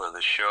middle of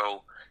the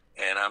show,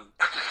 and I'm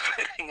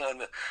sitting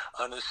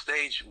on the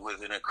stage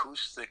with an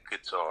acoustic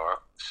guitar,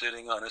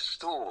 sitting on a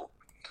stool.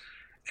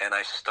 And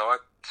I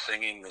start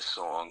singing the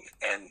song,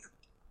 and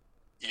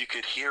you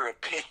could hear a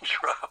pin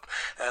drop.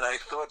 And I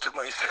thought to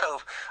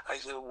myself, I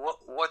said,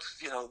 what's,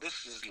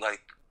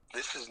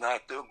 this is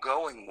not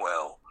going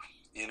well,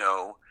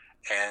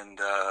 and,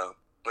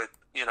 but,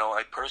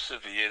 I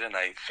persevered, and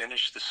I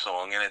finished the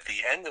song. And at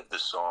the end of the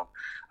song,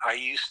 I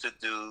used to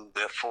do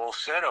the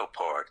falsetto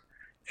part,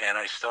 and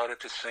I started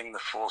to sing the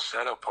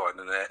falsetto part.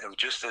 And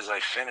just as I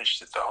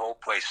finished it, the whole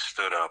place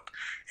stood up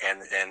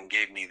and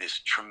gave me this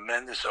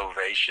tremendous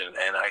ovation.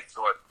 And I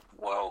thought,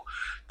 well,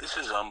 this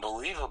is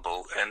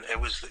unbelievable. And it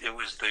was the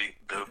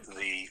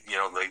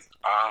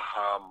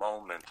aha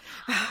moment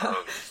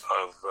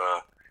of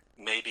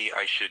maybe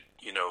I should,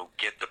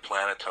 get the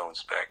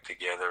Planetones back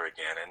together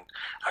again. And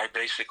I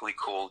basically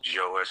called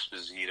Joe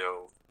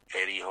Esposito,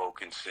 Eddie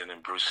Hokinson,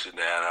 and Bruce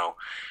Sedano,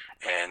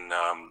 and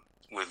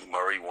with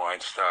Murray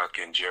Weinstock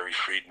and Jerry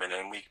Friedman.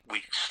 And we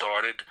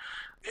started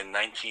in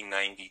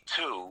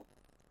 1992.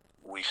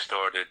 We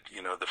started,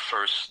 the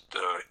first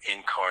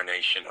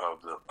incarnation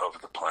of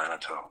the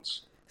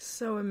Planetones.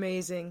 So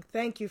amazing.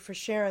 Thank you for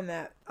sharing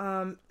that.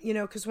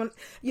 Because when,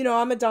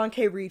 I'm a Don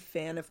K. Reed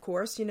fan, of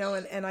course,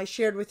 and I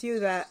shared with you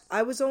that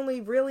I was only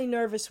really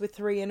nervous with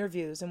 3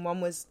 interviews, and one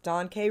was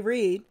Don K.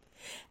 Reed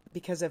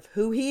because of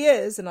who he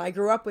is, and I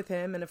grew up with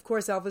him, and of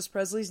course Elvis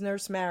Presley's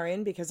Nurse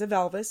Marion because of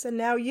Elvis, and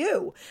now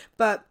you.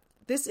 But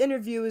this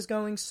interview is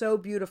going so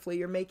beautifully.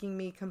 You're making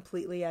me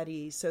completely at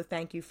ease, so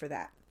thank you for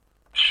that.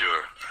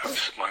 Sure.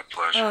 It's my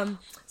pleasure.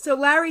 So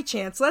Larry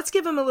Chance, let's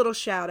give him a little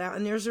shout out,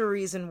 and there's a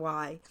reason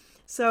why.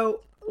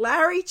 So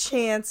Larry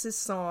Chance's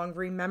song,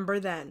 Remember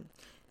Then.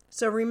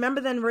 So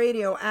Remember Then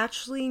Radio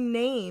actually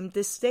named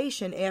this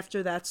station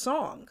after that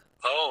song.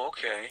 Oh,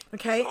 okay.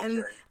 Okay,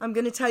 and I'm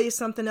going to tell you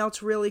something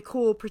else really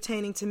cool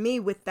pertaining to me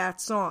with that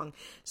song.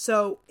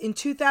 So in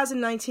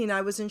 2019,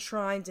 I was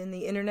enshrined in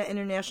the Internet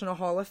International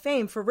Hall of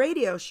Fame for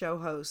radio show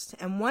host.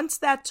 And once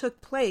that took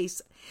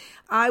place,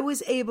 I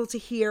was able to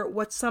hear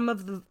what some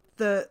of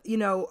the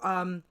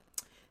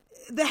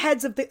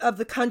heads of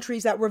the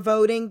countries that were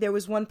voting, there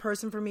was one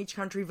person from each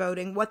country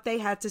voting, what they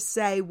had to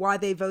say, why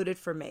they voted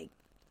for me.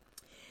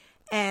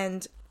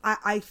 And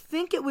I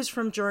think it was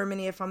from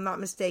Germany, if I'm not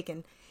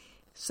mistaken.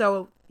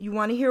 So you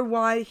want to hear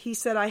why he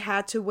said I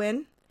had to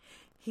win?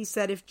 He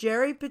said if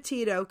Geri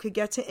Petito could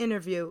get to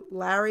interview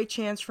Larry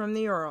Chance from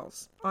the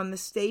Earls on the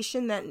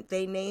station that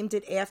they named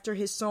it after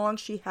his song,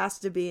 she has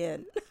to be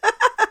in.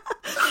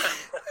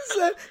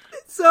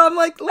 So I'm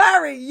like,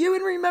 Larry, you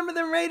and Remember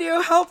Them Radio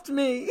helped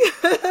me.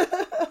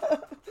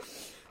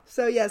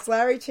 So yes,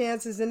 Larry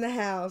Chance is in the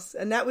house,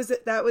 and that was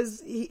it.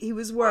 He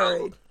was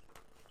worried.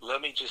 Well, let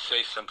me just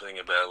say something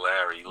about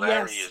Larry.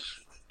 Larry is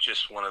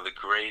just one of the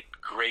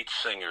great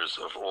singers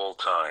of all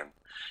time,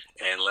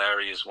 and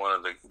Larry is one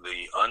of the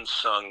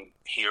unsung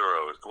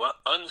heroes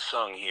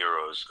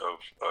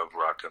of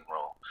rock and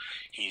roll.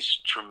 He's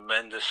a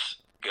tremendous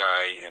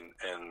guy, and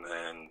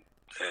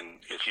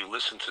if you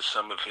listen to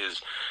some of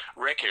his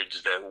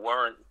records that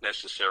weren't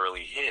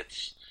necessarily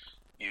hits,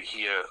 you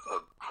hear a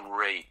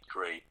great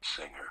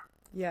singer.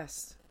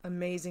 Yes,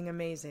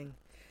 amazing.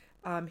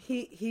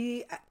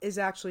 He is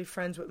actually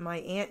friends with my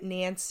Aunt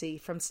Nancy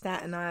from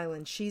Staten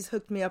Island. She's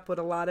hooked me up with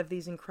a lot of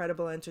these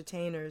incredible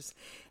entertainers,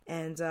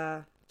 and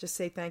just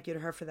say thank you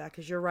to her for that,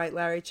 because you're right,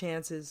 Larry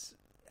Chance is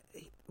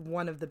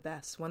one of the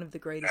best, one of the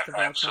greatest of all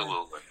time.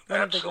 Absolutely.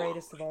 One of the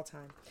greatest of all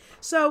time.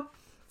 So,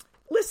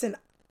 listen,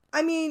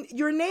 I mean,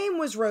 your name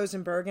was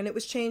Rosenberg, and it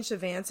was changed to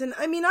Vance, and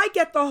I mean, I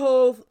get the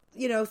whole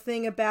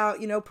thing about,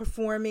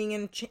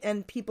 performing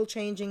and people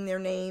changing their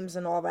names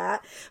and all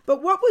that.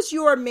 But what was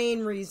your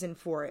main reason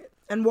for it?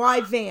 And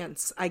why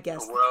Vance, I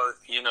guess? Well,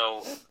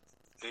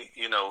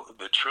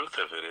 the truth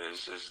of it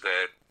is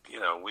that,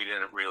 we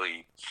didn't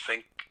really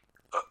think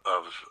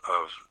of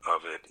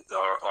it.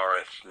 Our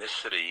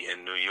ethnicity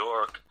in New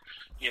York,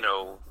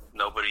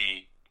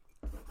 nobody,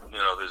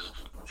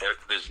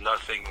 there's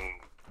nothing,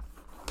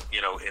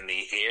 in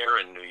the air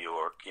in New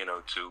York,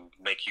 to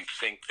make you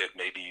think that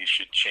maybe you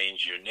should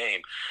change your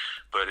name.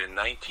 But in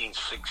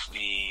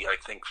 1960, I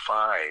think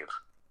 5,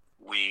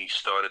 we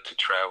started to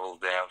travel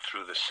down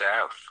through the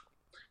South,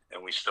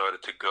 and we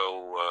started to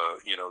go,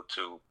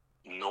 to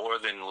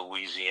northern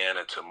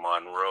Louisiana, to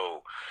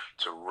Monroe,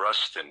 to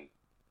Ruston,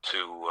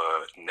 to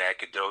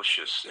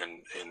Nacogdoches.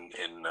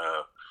 In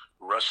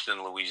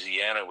Ruston,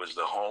 Louisiana was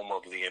the home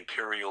of the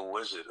Imperial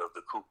Wizard of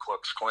the Ku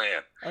Klux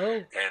Klan. Oh.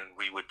 And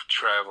we would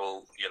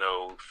travel,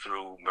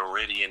 through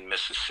Meridian,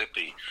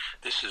 Mississippi.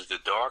 This is the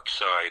dark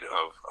side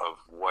of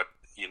what,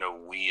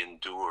 we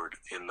endured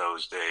in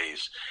those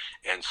days.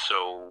 And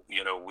so,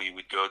 we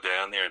would go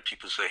down there and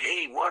people say,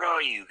 hey, what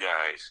are you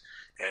guys?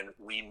 And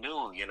we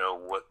knew,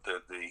 what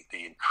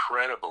the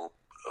incredible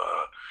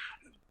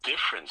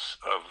difference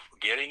of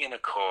getting in a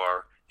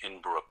car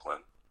in Brooklyn,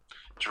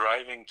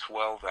 driving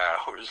 12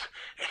 hours,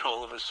 and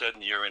all of a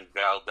sudden you're in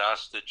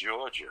Valdosta,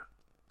 Georgia.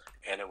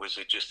 And it was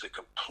just a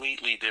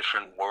completely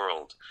different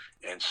world.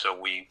 And so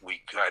we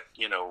got,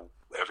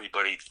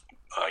 everybody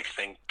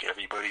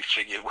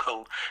figured,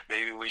 well,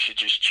 maybe we should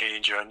just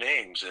change our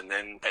names. And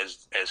then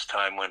as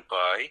time went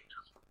by,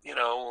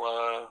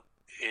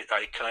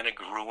 I kind of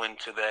grew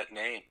into that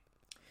name.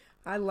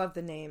 I love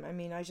the name. I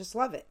mean, I just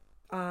love it.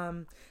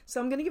 So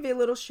I'm going to give you a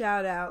little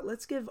shout out.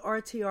 Let's give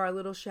RTR a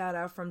little shout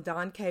out from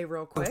Don K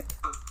real quick.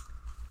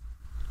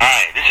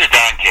 Hi, this is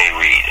Don K.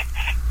 Reed,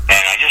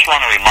 and I just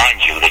want to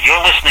remind you that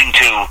you're listening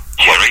to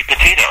Geri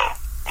Petito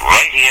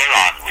right here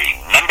on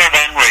Remember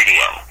Then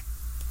Radio.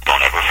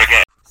 Don't ever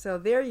forget. So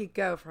there you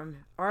go from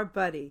our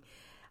buddy.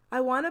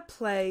 I want to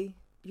play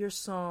your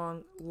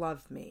song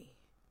 "Love Me,"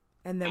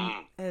 and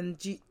then and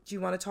do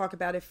you want to talk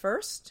about it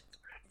first?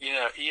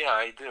 Yeah,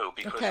 I do,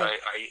 because okay.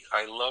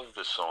 I love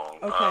the song.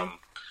 Okay.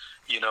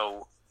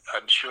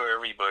 I'm sure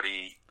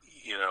everybody,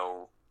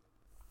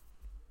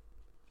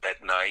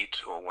 at night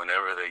or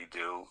whenever they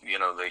do,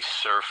 they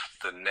surf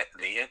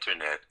the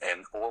internet,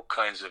 and all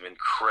kinds of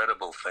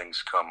incredible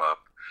things come up.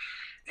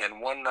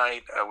 And one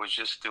night I was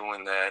just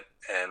doing that,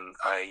 and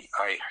I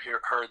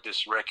heard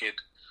this record,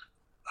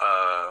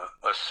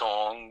 a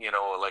song,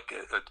 like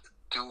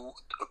do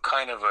a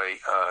kind of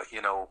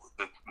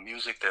the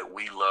music that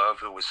we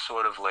love. It was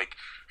sort of like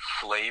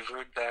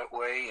flavored that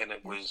way, and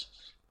it was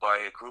by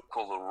a group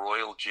called the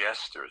Royal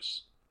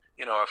Jesters.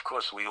 Of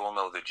course, we all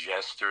know the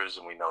Jesters,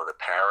 and we know the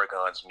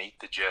Paragons, Meet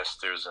the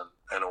Jesters,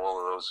 and all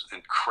of those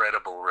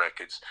incredible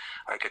records.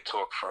 I could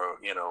talk for,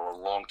 a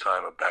long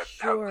time about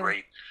how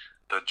great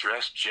the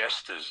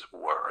Jesters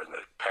were and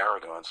the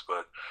Paragons,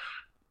 but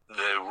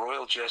the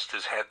Royal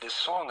Jesters had this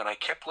song, and I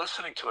kept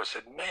listening to it. I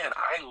said, man,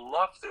 I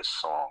love this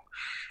song.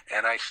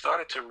 And I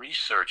started to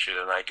research it,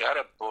 and I got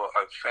a book.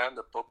 I found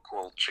a book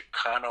called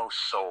Chicano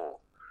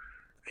Soul.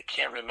 I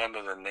can't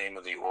remember the name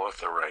of the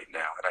author right now.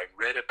 And I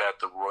read about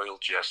the Royal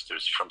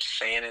Jesters from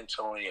San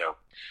Antonio,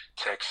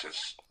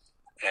 Texas.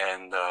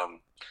 And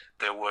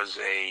there was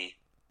a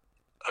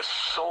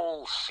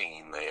soul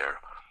scene there.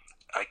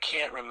 I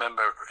can't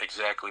remember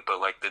exactly, but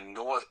like the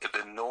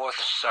north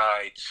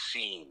side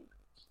scene.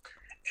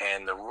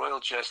 And the Royal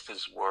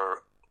Jesters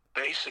were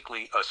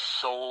basically a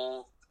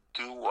soul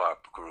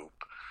doo-wop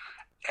group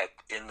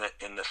in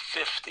the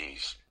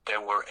 50s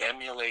that were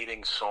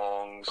emulating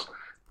songs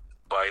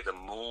by the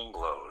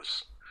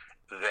Moonglows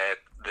that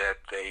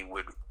they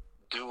would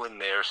do in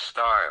their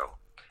style.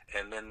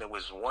 And then there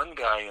was one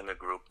guy in the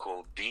group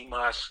called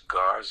Dimas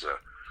Garza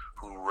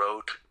who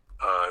wrote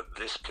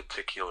this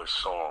particular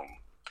song.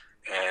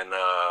 And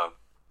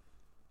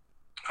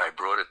I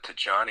brought it to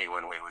Johnny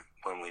when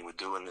we were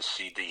doing the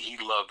CD. He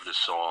loved the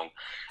song,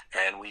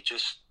 and we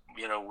just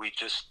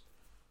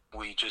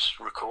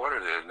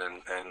recorded it,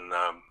 and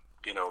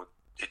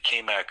it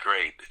came out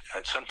great.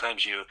 And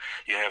sometimes you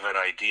have an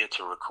idea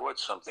to record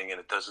something and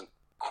it doesn't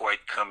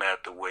quite come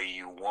out the way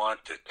you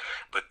want it,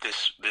 but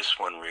this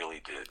one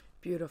really did.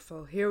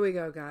 Beautiful. Here we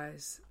go,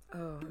 guys.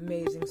 Oh,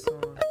 amazing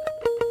song.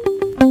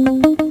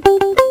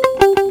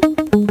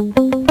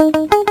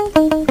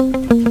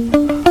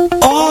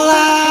 All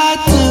I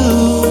do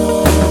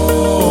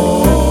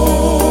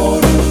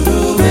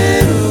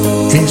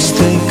is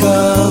think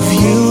of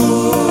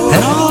you,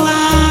 and all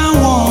I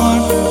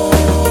want,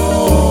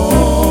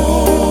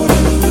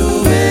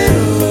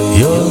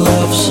 your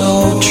love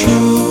so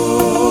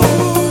true.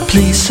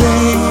 Please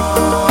say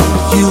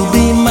you'll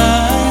be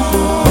mine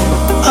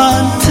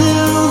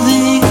until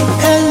the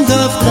end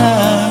of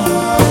time.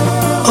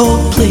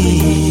 Oh,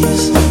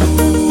 please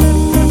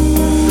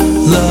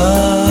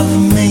love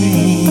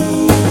me.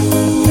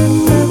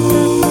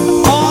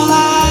 All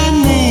I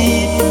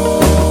need,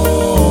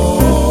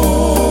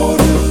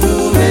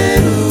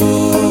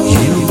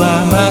 you by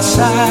my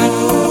side.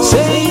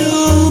 Say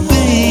you'll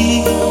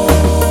be,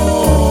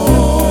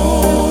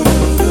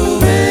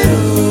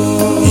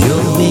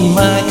 you'll be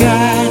my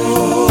guide.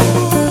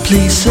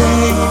 Please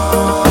say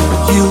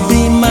you'll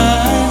be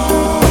mine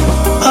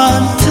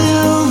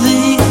until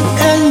the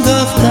end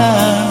of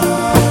time.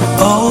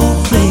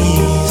 Oh,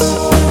 please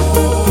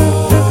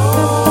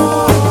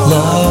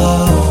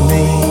love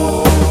me.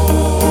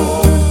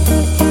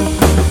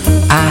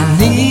 I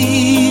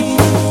need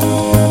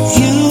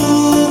you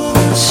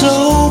so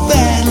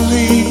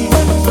badly,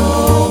 so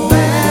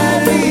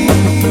badly.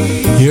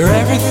 You're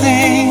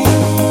everything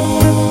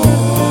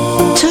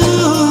to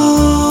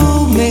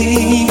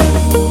me.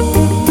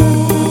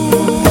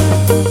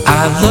 I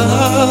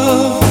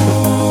love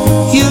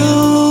you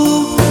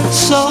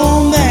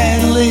so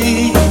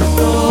madly,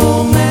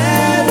 so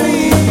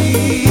madly.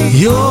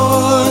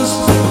 Yours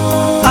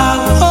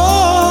I'll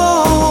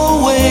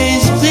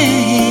always be.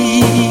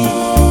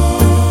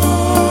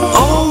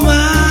 Oh,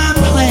 my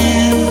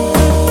plan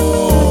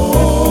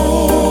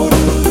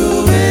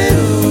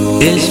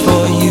is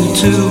for you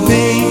to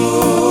be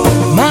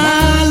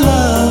my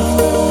love,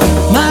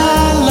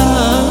 my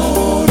love.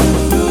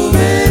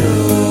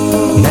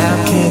 Now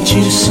can't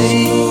you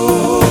see?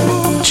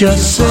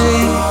 Just say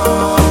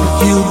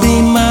you'll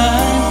be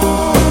mine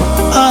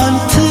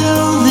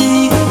until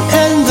the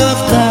end of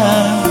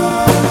time.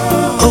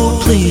 Oh,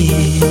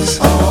 please,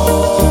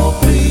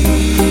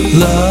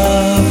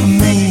 love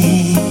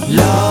me,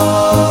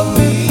 love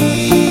me,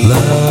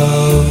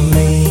 love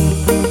me.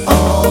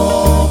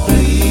 Oh,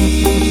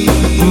 please,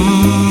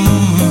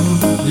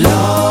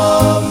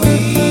 love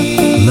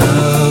me,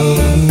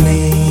 love me.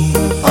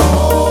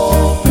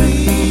 Oh,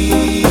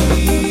 please,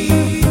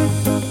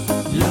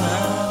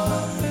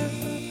 love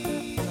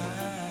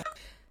me.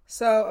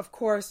 So, of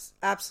course,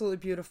 absolutely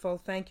beautiful.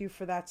 Thank you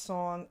for that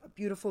song.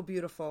 Beautiful,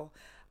 beautiful.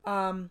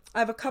 I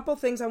have a couple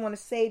things I want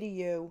to say to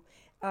you.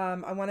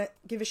 I want to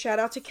give a shout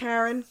out to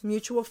Karen,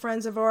 mutual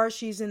friends of ours.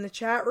 She's in the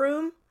chat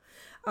room.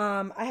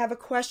 I have a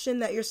question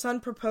that your son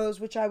proposed,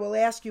 which I will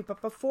ask you.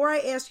 But before I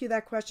ask you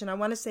that question, I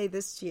want to say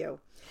this to you.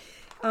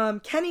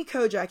 Kenny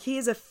Kojak, he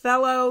is a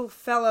fellow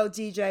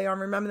DJ on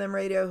Remember Them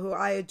Radio who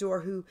I adore,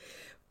 who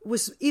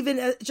was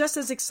even just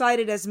as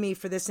excited as me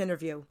for this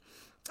interview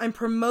and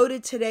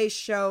promoted today's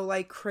show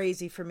like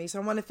crazy for me.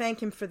 So I want to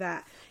thank him for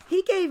that.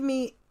 He gave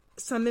me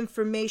some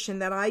information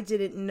that I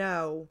didn't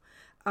know.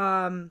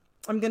 I'm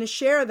going to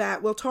share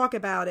that. We'll talk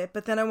about it,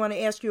 but then I want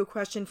to ask you a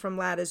question from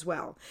Lad as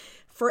well.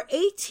 For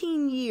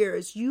 18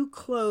 years, you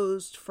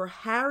closed for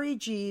Harry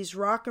G's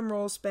Rock and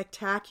Roll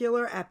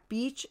Spectacular at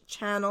Beach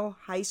Channel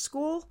High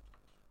School.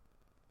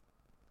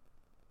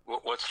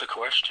 What's the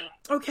question?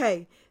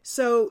 Okay,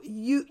 so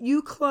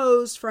you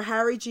closed for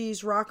Harry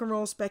G's Rock and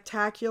Roll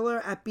Spectacular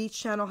at Beach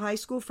Channel High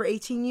School for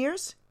 18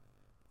 years?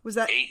 Was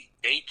that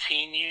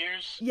 18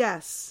 years?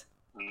 Yes.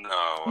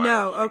 No.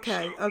 No.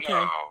 Okay. So. Okay.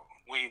 No,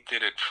 we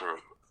did it for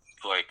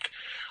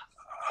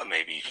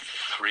maybe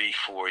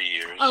 3-4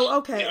 years. Oh,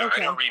 okay, okay.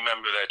 okay. I don't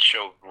remember that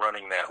show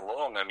running that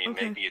long. I mean,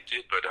 okay. Maybe it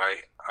did, but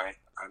I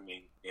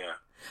mean, yeah.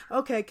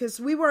 Okay, because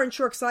we weren't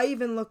sure, because I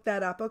even looked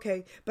that up.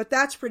 Okay, but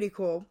that's pretty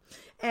cool.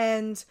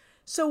 And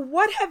so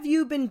what have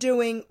you been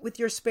doing with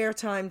your spare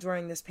time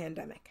during this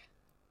pandemic?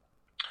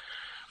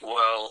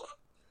 Well,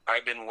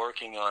 I've been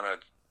working on a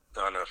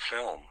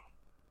film,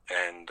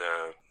 and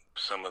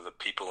some of the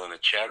people in the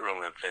chat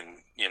room have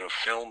been,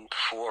 filmed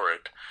for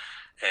it,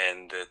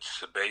 and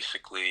it's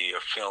basically a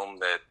film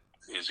that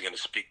is going to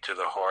speak to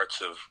the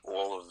hearts of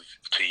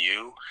to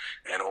you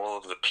and all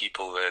of the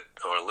people that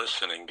are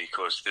listening,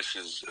 because this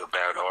is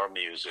about our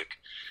music.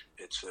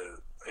 It's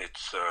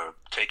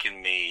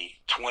taken me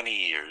 20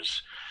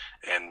 years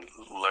and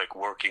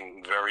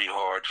working very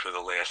hard for the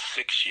last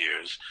 6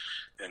 years,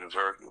 and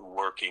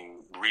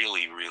working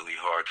really, really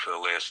hard for the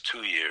last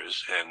 2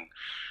 years. And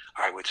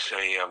I would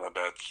say I'm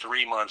about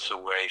 3 months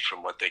away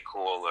from what they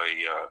call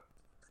a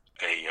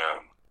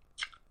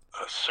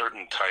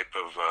certain type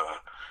of a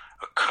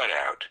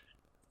cutout.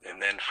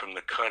 And then from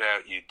the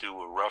cutout, you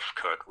do a rough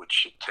cut, which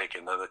should take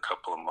another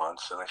couple of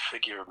months. And I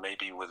figure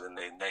maybe within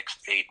the next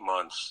 8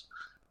 months,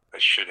 I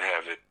should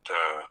have it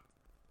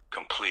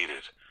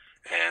completed.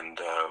 And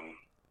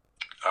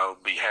I'll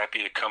be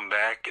happy to come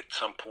back at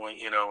some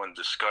point, and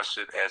discuss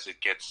it as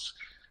it gets,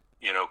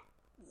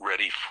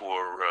 ready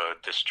for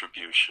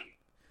distribution.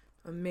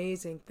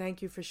 Amazing.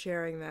 Thank you for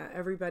sharing that.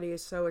 Everybody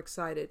is so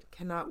excited.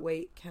 Cannot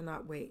wait.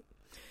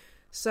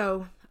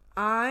 So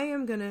I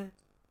am going to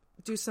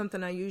do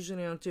something I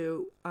usually don't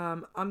do.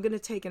 I'm going to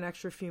take an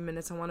extra few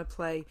minutes. I want to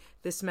play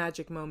this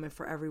magic moment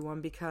for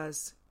everyone,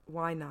 because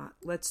why not?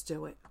 Let's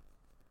do it.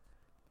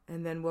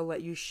 And then we'll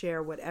let you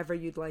share whatever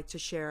you'd like to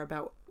share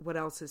about what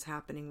else is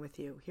happening with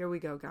you. Here we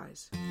go,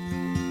 guys.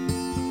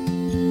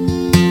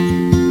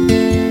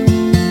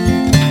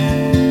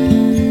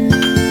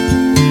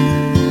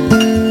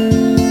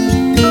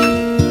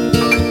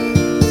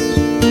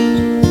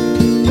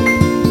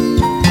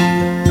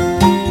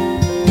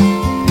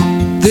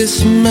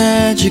 This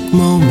magic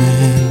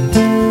moment,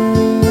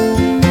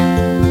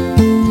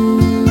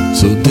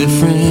 so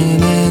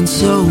different and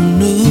so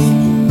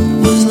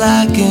new, was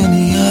like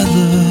any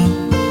other,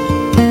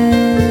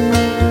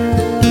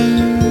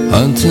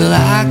 until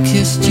I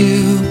kissed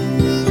you,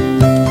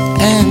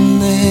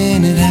 and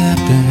then it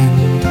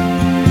happened.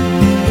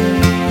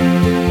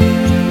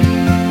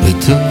 It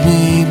took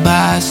me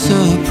by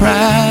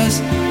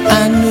surprise.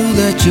 I knew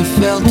that you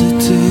felt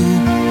it too,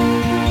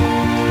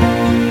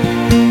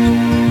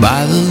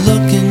 by the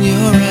look in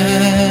your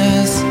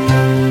eyes,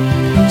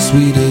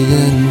 sweeter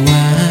than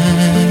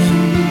wine,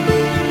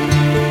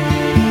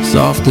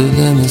 softer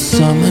than a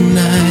summer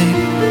night.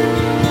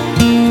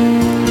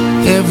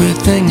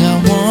 Everything I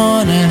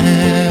wanna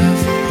have,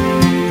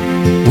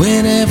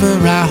 whenever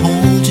I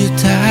hold you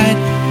tight.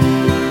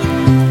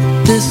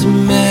 This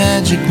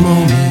magic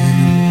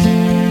moment,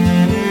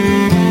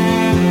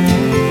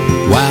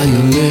 while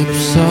your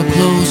lips are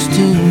close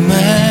to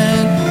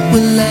mine,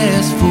 will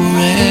last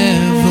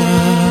forever.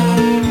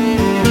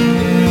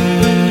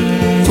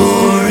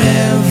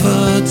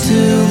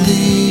 Till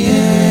the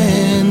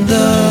end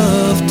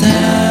of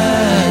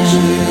time.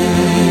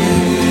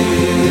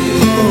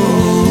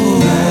 Oh,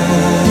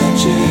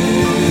 magic.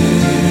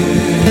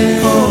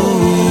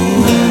 Oh,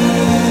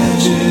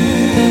 magic.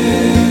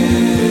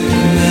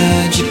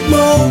 Magic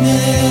moment.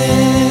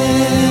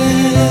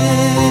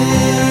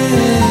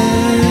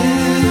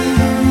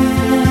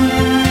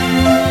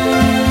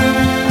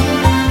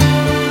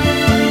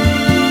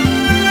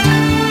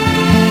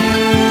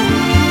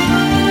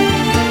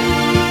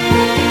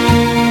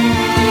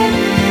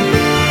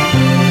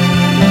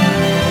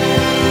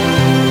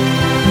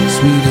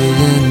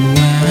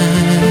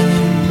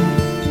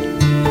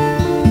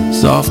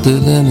 Softer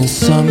than a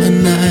summer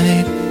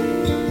night.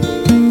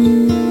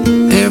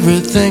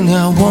 Everything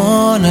I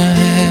wanna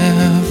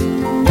have,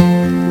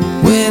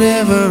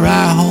 whenever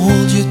I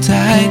hold you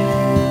tight.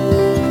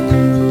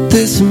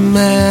 This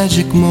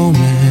magic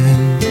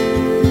moment,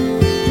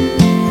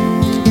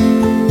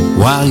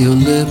 while your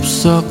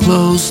lips are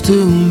close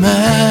to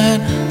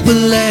mine,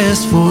 will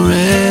last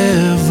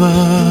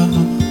forever.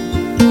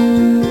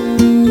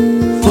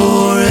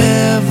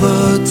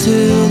 Forever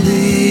till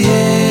the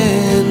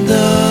end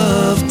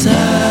of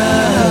time.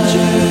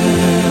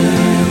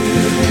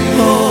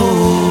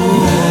 Oh,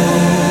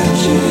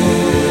 magic.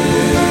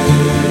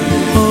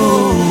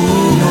 Oh,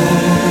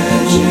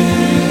 magic.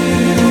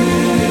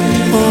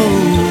 Oh,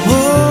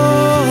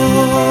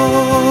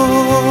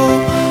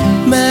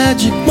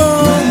 magic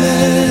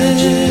moment.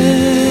 Magic.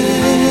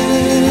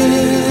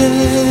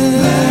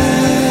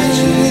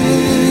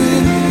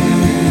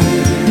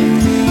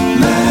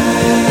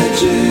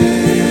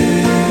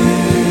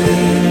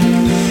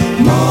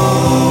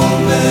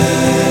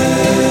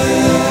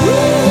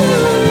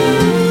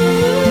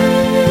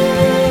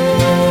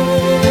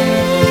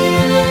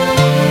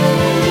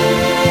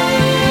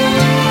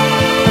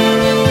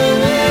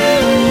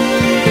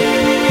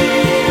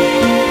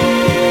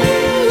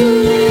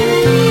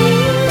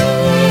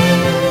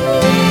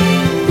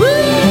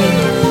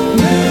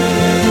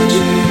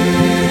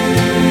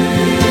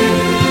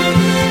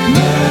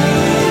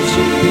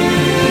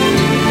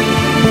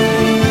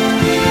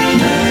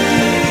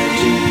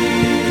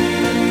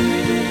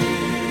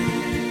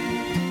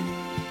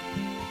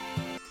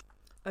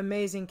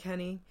 amazing,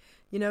 Kenny.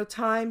 You know,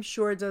 time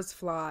sure does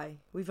fly.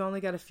 We've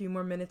only got a few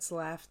more minutes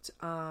left.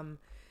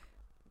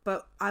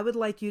 But I would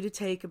like you to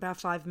take about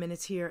 5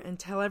 minutes here and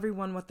tell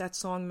everyone what that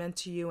song meant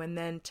to you, and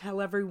then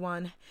tell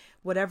everyone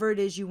whatever it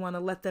is you want to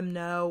let them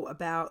know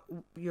about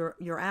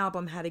your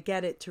album, how to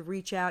get it, to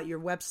reach out, your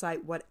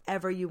website,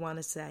 whatever you want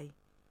to say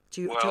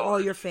to all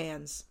your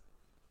fans.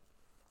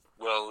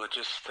 Well,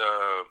 just,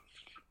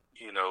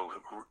 you know,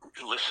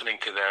 listening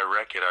to that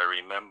record, I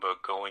remember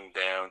going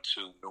down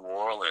to New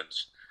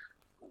Orleans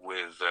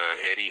with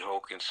Eddie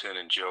Hokinson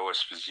and Joe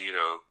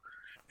Esposito,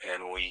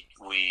 and we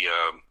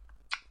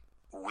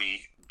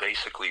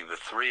basically, the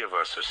three of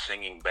us are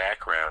singing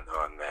background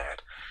on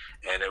that,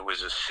 and it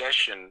was a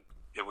session.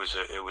 It was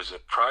a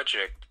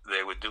project.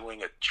 They were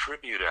doing a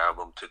tribute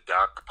album to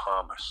Doc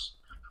Pomus,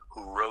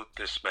 who wrote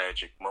This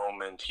Magic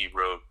Moment. He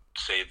wrote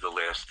Save the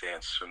Last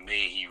Dance for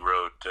Me. He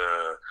wrote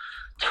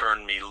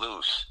Turn Me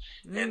Loose.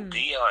 And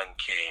Dion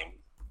came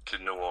to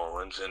New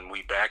Orleans, and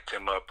we backed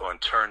him up on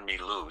Turn Me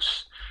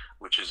Loose,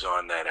 which is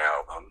on that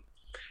album.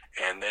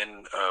 And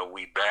then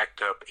we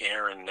backed up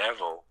Aaron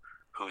Neville,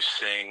 who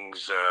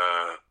sings,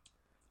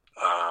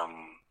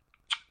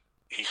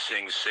 he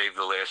sings Save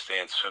the Last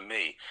Dance for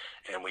Me,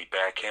 and we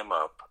back him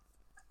up.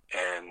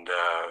 And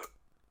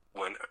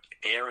when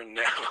Aaron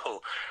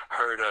Neville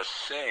heard us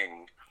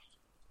sing,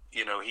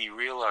 you know, he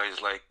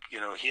realized, like, you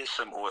know, here's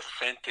some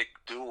authentic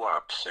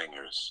doo-wop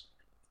singers.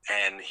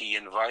 And he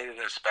invited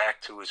us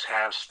back to his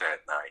house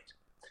that night.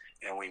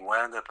 And we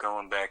wound up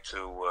going back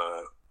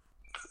to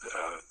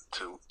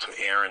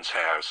Aaron's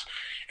house,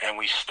 and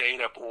we stayed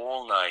up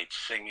all night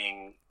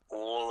singing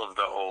all of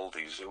the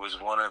oldies. It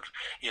was one of,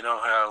 you know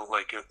how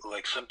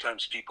like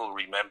sometimes people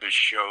remember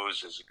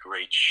shows as a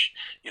great,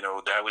 you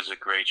know, that was a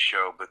great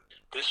show, but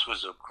this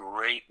was a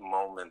great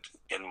moment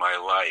in my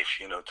life,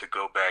 you know, to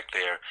go back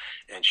there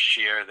and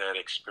share that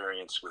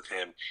experience with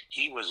him.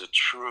 He was a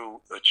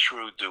true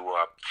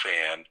doo-wop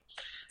fan.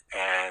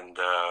 And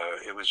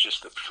it was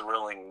just a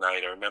thrilling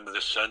night. I remember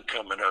the sun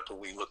coming up, and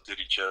we looked at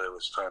each other. It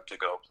was time to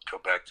go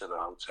back to the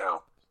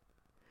hotel.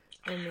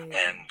 Amazing.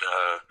 And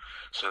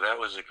so that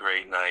was a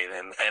great night.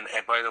 And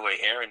by the way,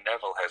 Aaron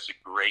Neville has a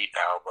great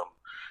album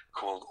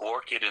called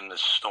Orchid in the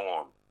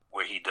Storm,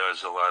 where he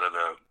does a lot of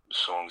the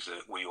songs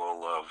that we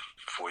all love,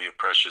 For Your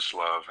Precious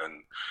Love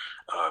and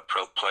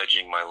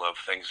Pledging My Love,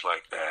 things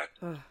like that.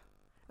 Oh,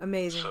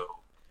 amazing.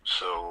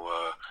 So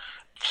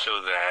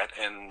that,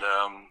 and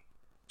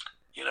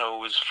you know,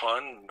 it was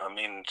fun. I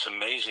mean, it's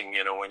amazing,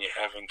 you know, when you're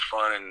having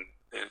fun, and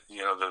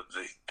you know,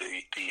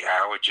 the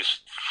hour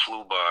just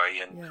flew by,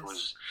 and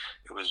yes.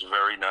 it was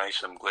very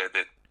nice. I'm glad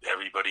that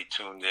everybody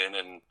tuned in,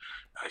 and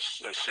I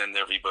send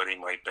everybody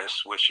my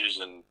best wishes,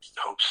 and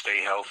hope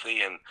stay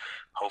healthy, and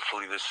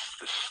hopefully this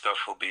stuff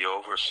will be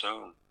over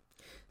soon.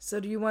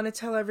 So do you want to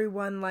tell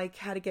everyone, like,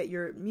 how to get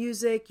your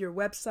music, your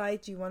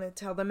website? Do you want to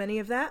tell them any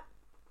of that?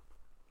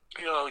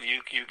 You know,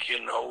 you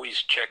can always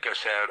check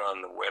us out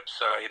on the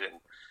website, and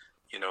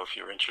you know, if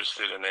you're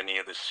interested in any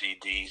of the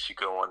CDs, you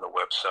go on the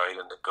website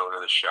and then go to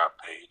the shop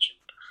page.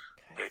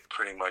 And they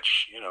pretty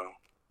much, you know,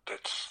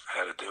 that's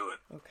how to do it.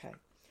 Okay.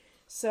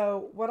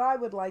 So what I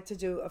would like to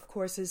do, of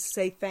course, is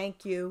say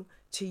thank you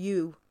to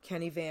you,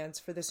 Kenny Vance,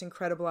 for this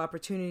incredible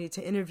opportunity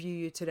to interview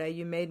you today.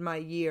 You made my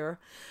year.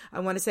 I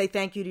want to say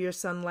thank you to your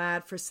son,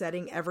 Lad, for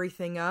setting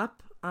everything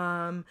up.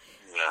 And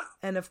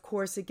of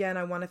course, again,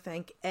 I want to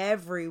thank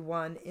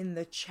everyone in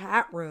the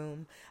chat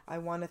room. I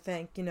want to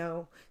thank, you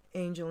know,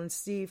 Angel and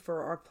Steve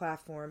for our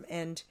platform,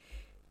 and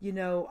you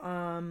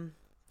know,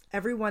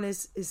 everyone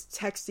is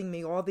texting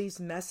me all these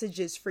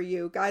messages for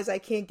you guys. I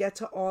can't get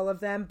to all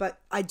of them, but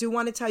I do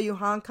want to tell you,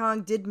 Hong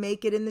Kong did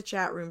make it in the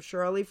chat room.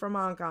 Shirley from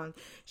Hong Kong,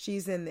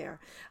 she's in there.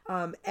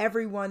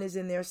 Everyone is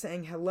in there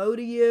saying hello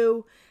to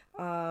you.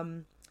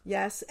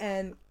 Yes,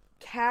 and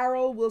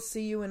Carol, we'll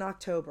see you in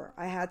October.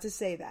 I had to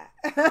say that.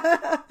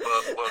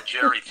 well,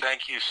 Jerry,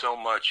 thank you so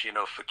much, you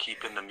know, for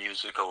keeping the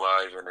music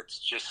alive, and it's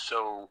just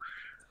so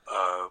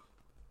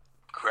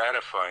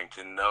gratifying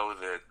to know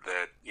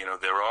that you know,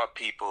 there are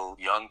people,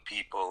 young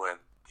people, and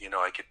you know,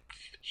 I could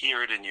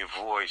hear it in your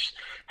voice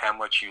how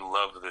much you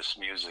love this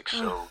music.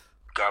 So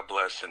God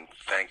bless and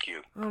thank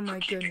you for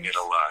keeping it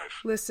alive.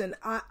 Listen,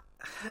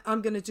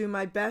 I'm going to do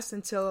my best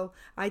until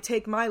I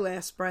take my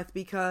last breath,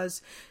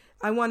 because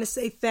I want to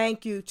say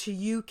thank you to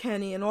you,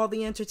 Kenny, and all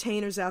the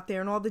entertainers out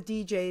there, and all the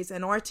DJs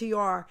and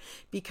RTR,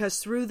 because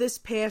through this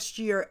past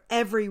year,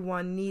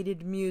 everyone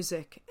needed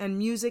music, and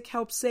music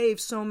helped save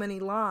so many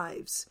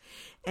lives.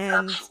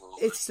 And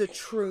Absolutely. It's the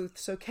truth.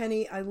 So,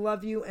 Kenny, I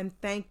love you and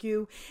thank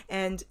you.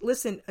 And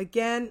listen,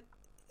 again,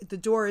 the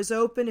door is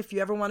open. If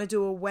you ever want to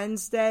do a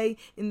Wednesday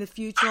in the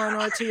future on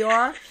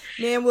RTR,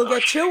 man, we'll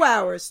get 2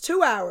 hours,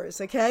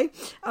 okay?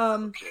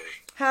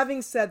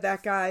 Having said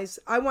that, guys,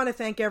 I want to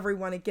thank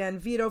everyone again.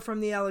 Vito from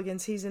the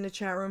Elegance, he's in the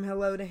chat room.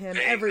 Hello to him.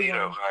 Hey, everyone.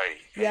 Vito, hi.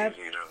 Yep.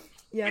 Hey, Vito.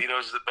 Yep.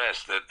 Vito's the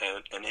best.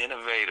 An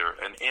innovator.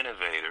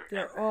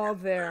 They're all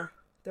there.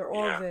 They're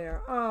all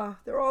there. Oh,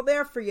 they're all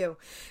there for you.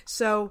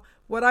 So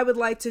what I would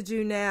like to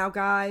do now,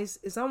 guys,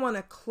 is I want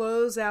to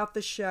close out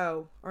the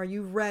show. Are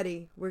you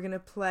ready? We're going to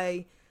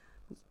play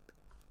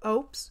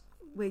Oops.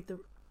 Wait,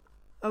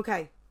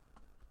 okay.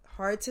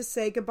 Hard to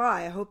say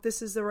goodbye. I hope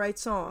this is the right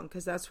song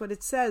because that's what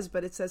it says,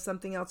 but it says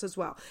something else as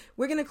well.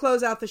 We're going to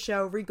close out the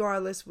show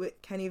regardless with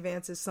Kenny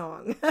Vance's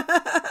song.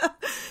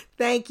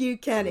 Thank you,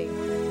 Kenny.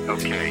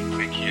 Okay,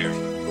 take care.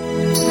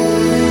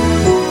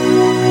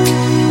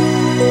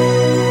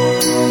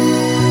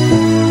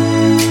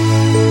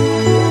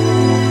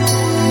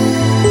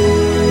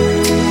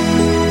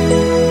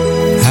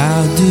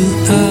 How do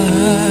I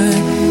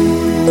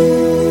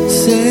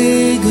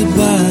say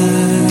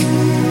goodbye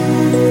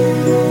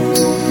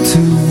to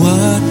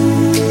what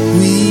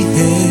we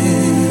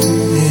had?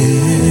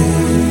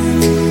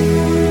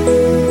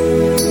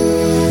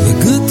 The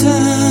good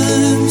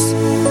times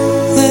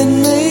that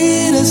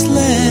made us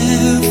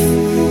laugh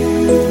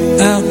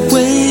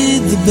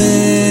outweighed the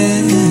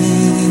bad.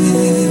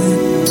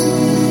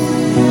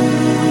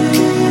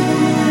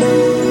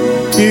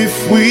 If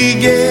we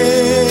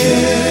get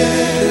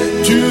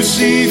to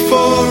see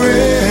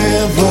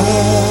forever,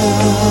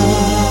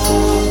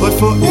 but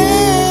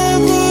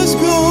forever's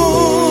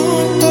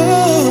gone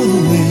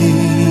away,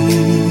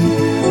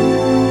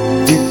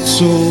 it's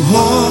so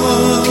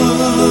hard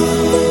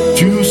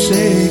to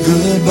say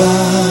goodbye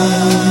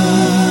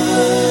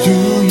to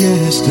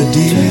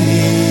yesterday.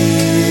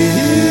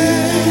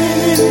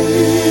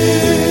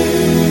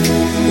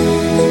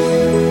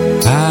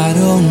 I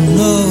don't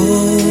know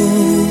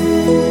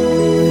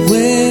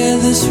where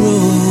this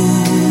road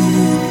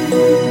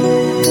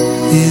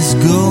is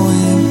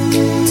going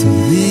to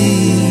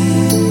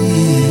lead.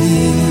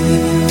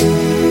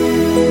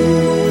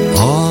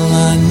 All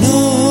I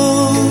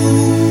know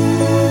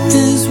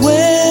is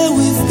where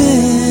we've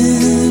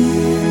been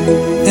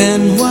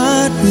and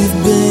what we've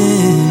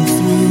been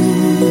through.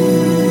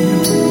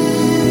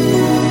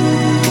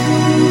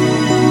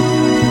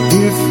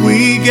 If we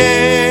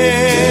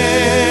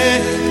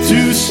get to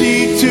see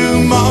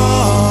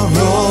tomorrow,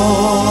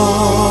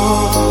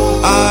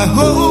 I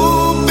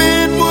hope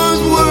it was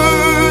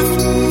worth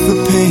the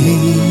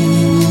pain.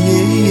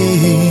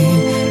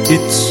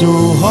 It's so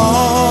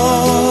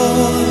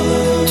hard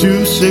to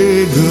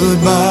say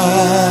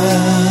goodbye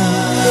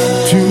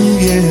to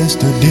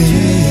yesterday.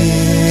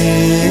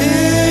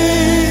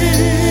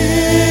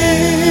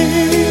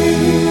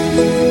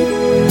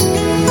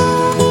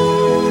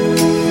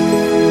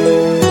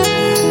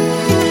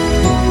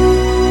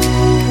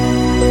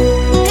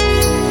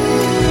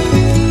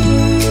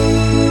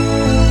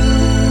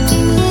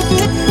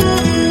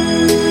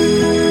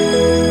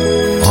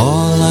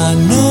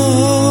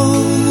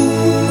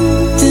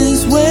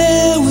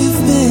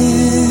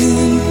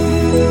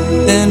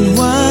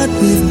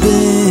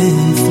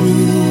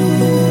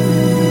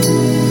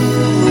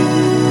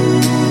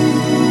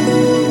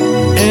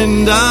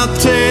 I'll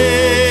take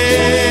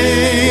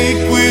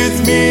with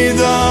me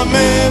the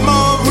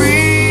memories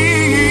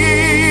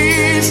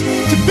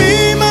to be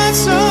my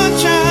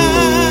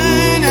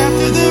sunshine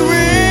after the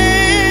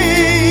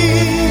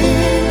rain.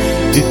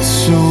 It's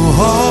so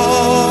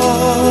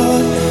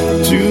hard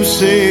to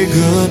say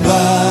goodbye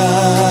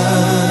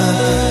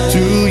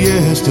to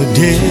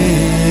yesterday.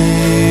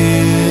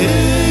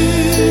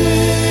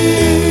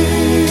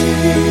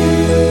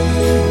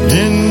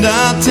 And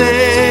I'll take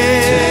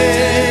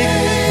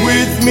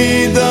with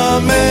me the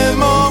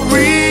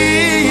memories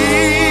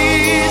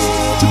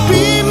to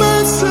be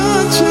my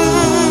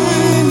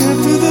sunshine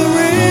after the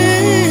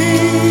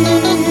rain.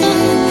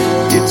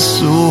 It's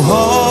so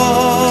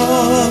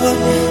hard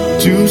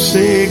to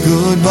say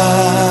goodbye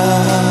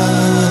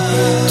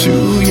to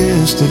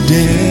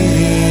yesterday.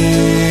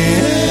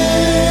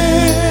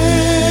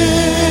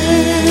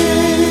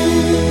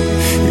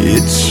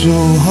 It's so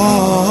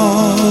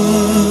hard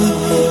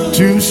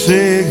to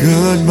say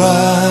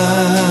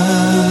goodbye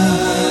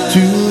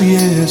to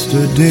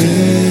yesterday.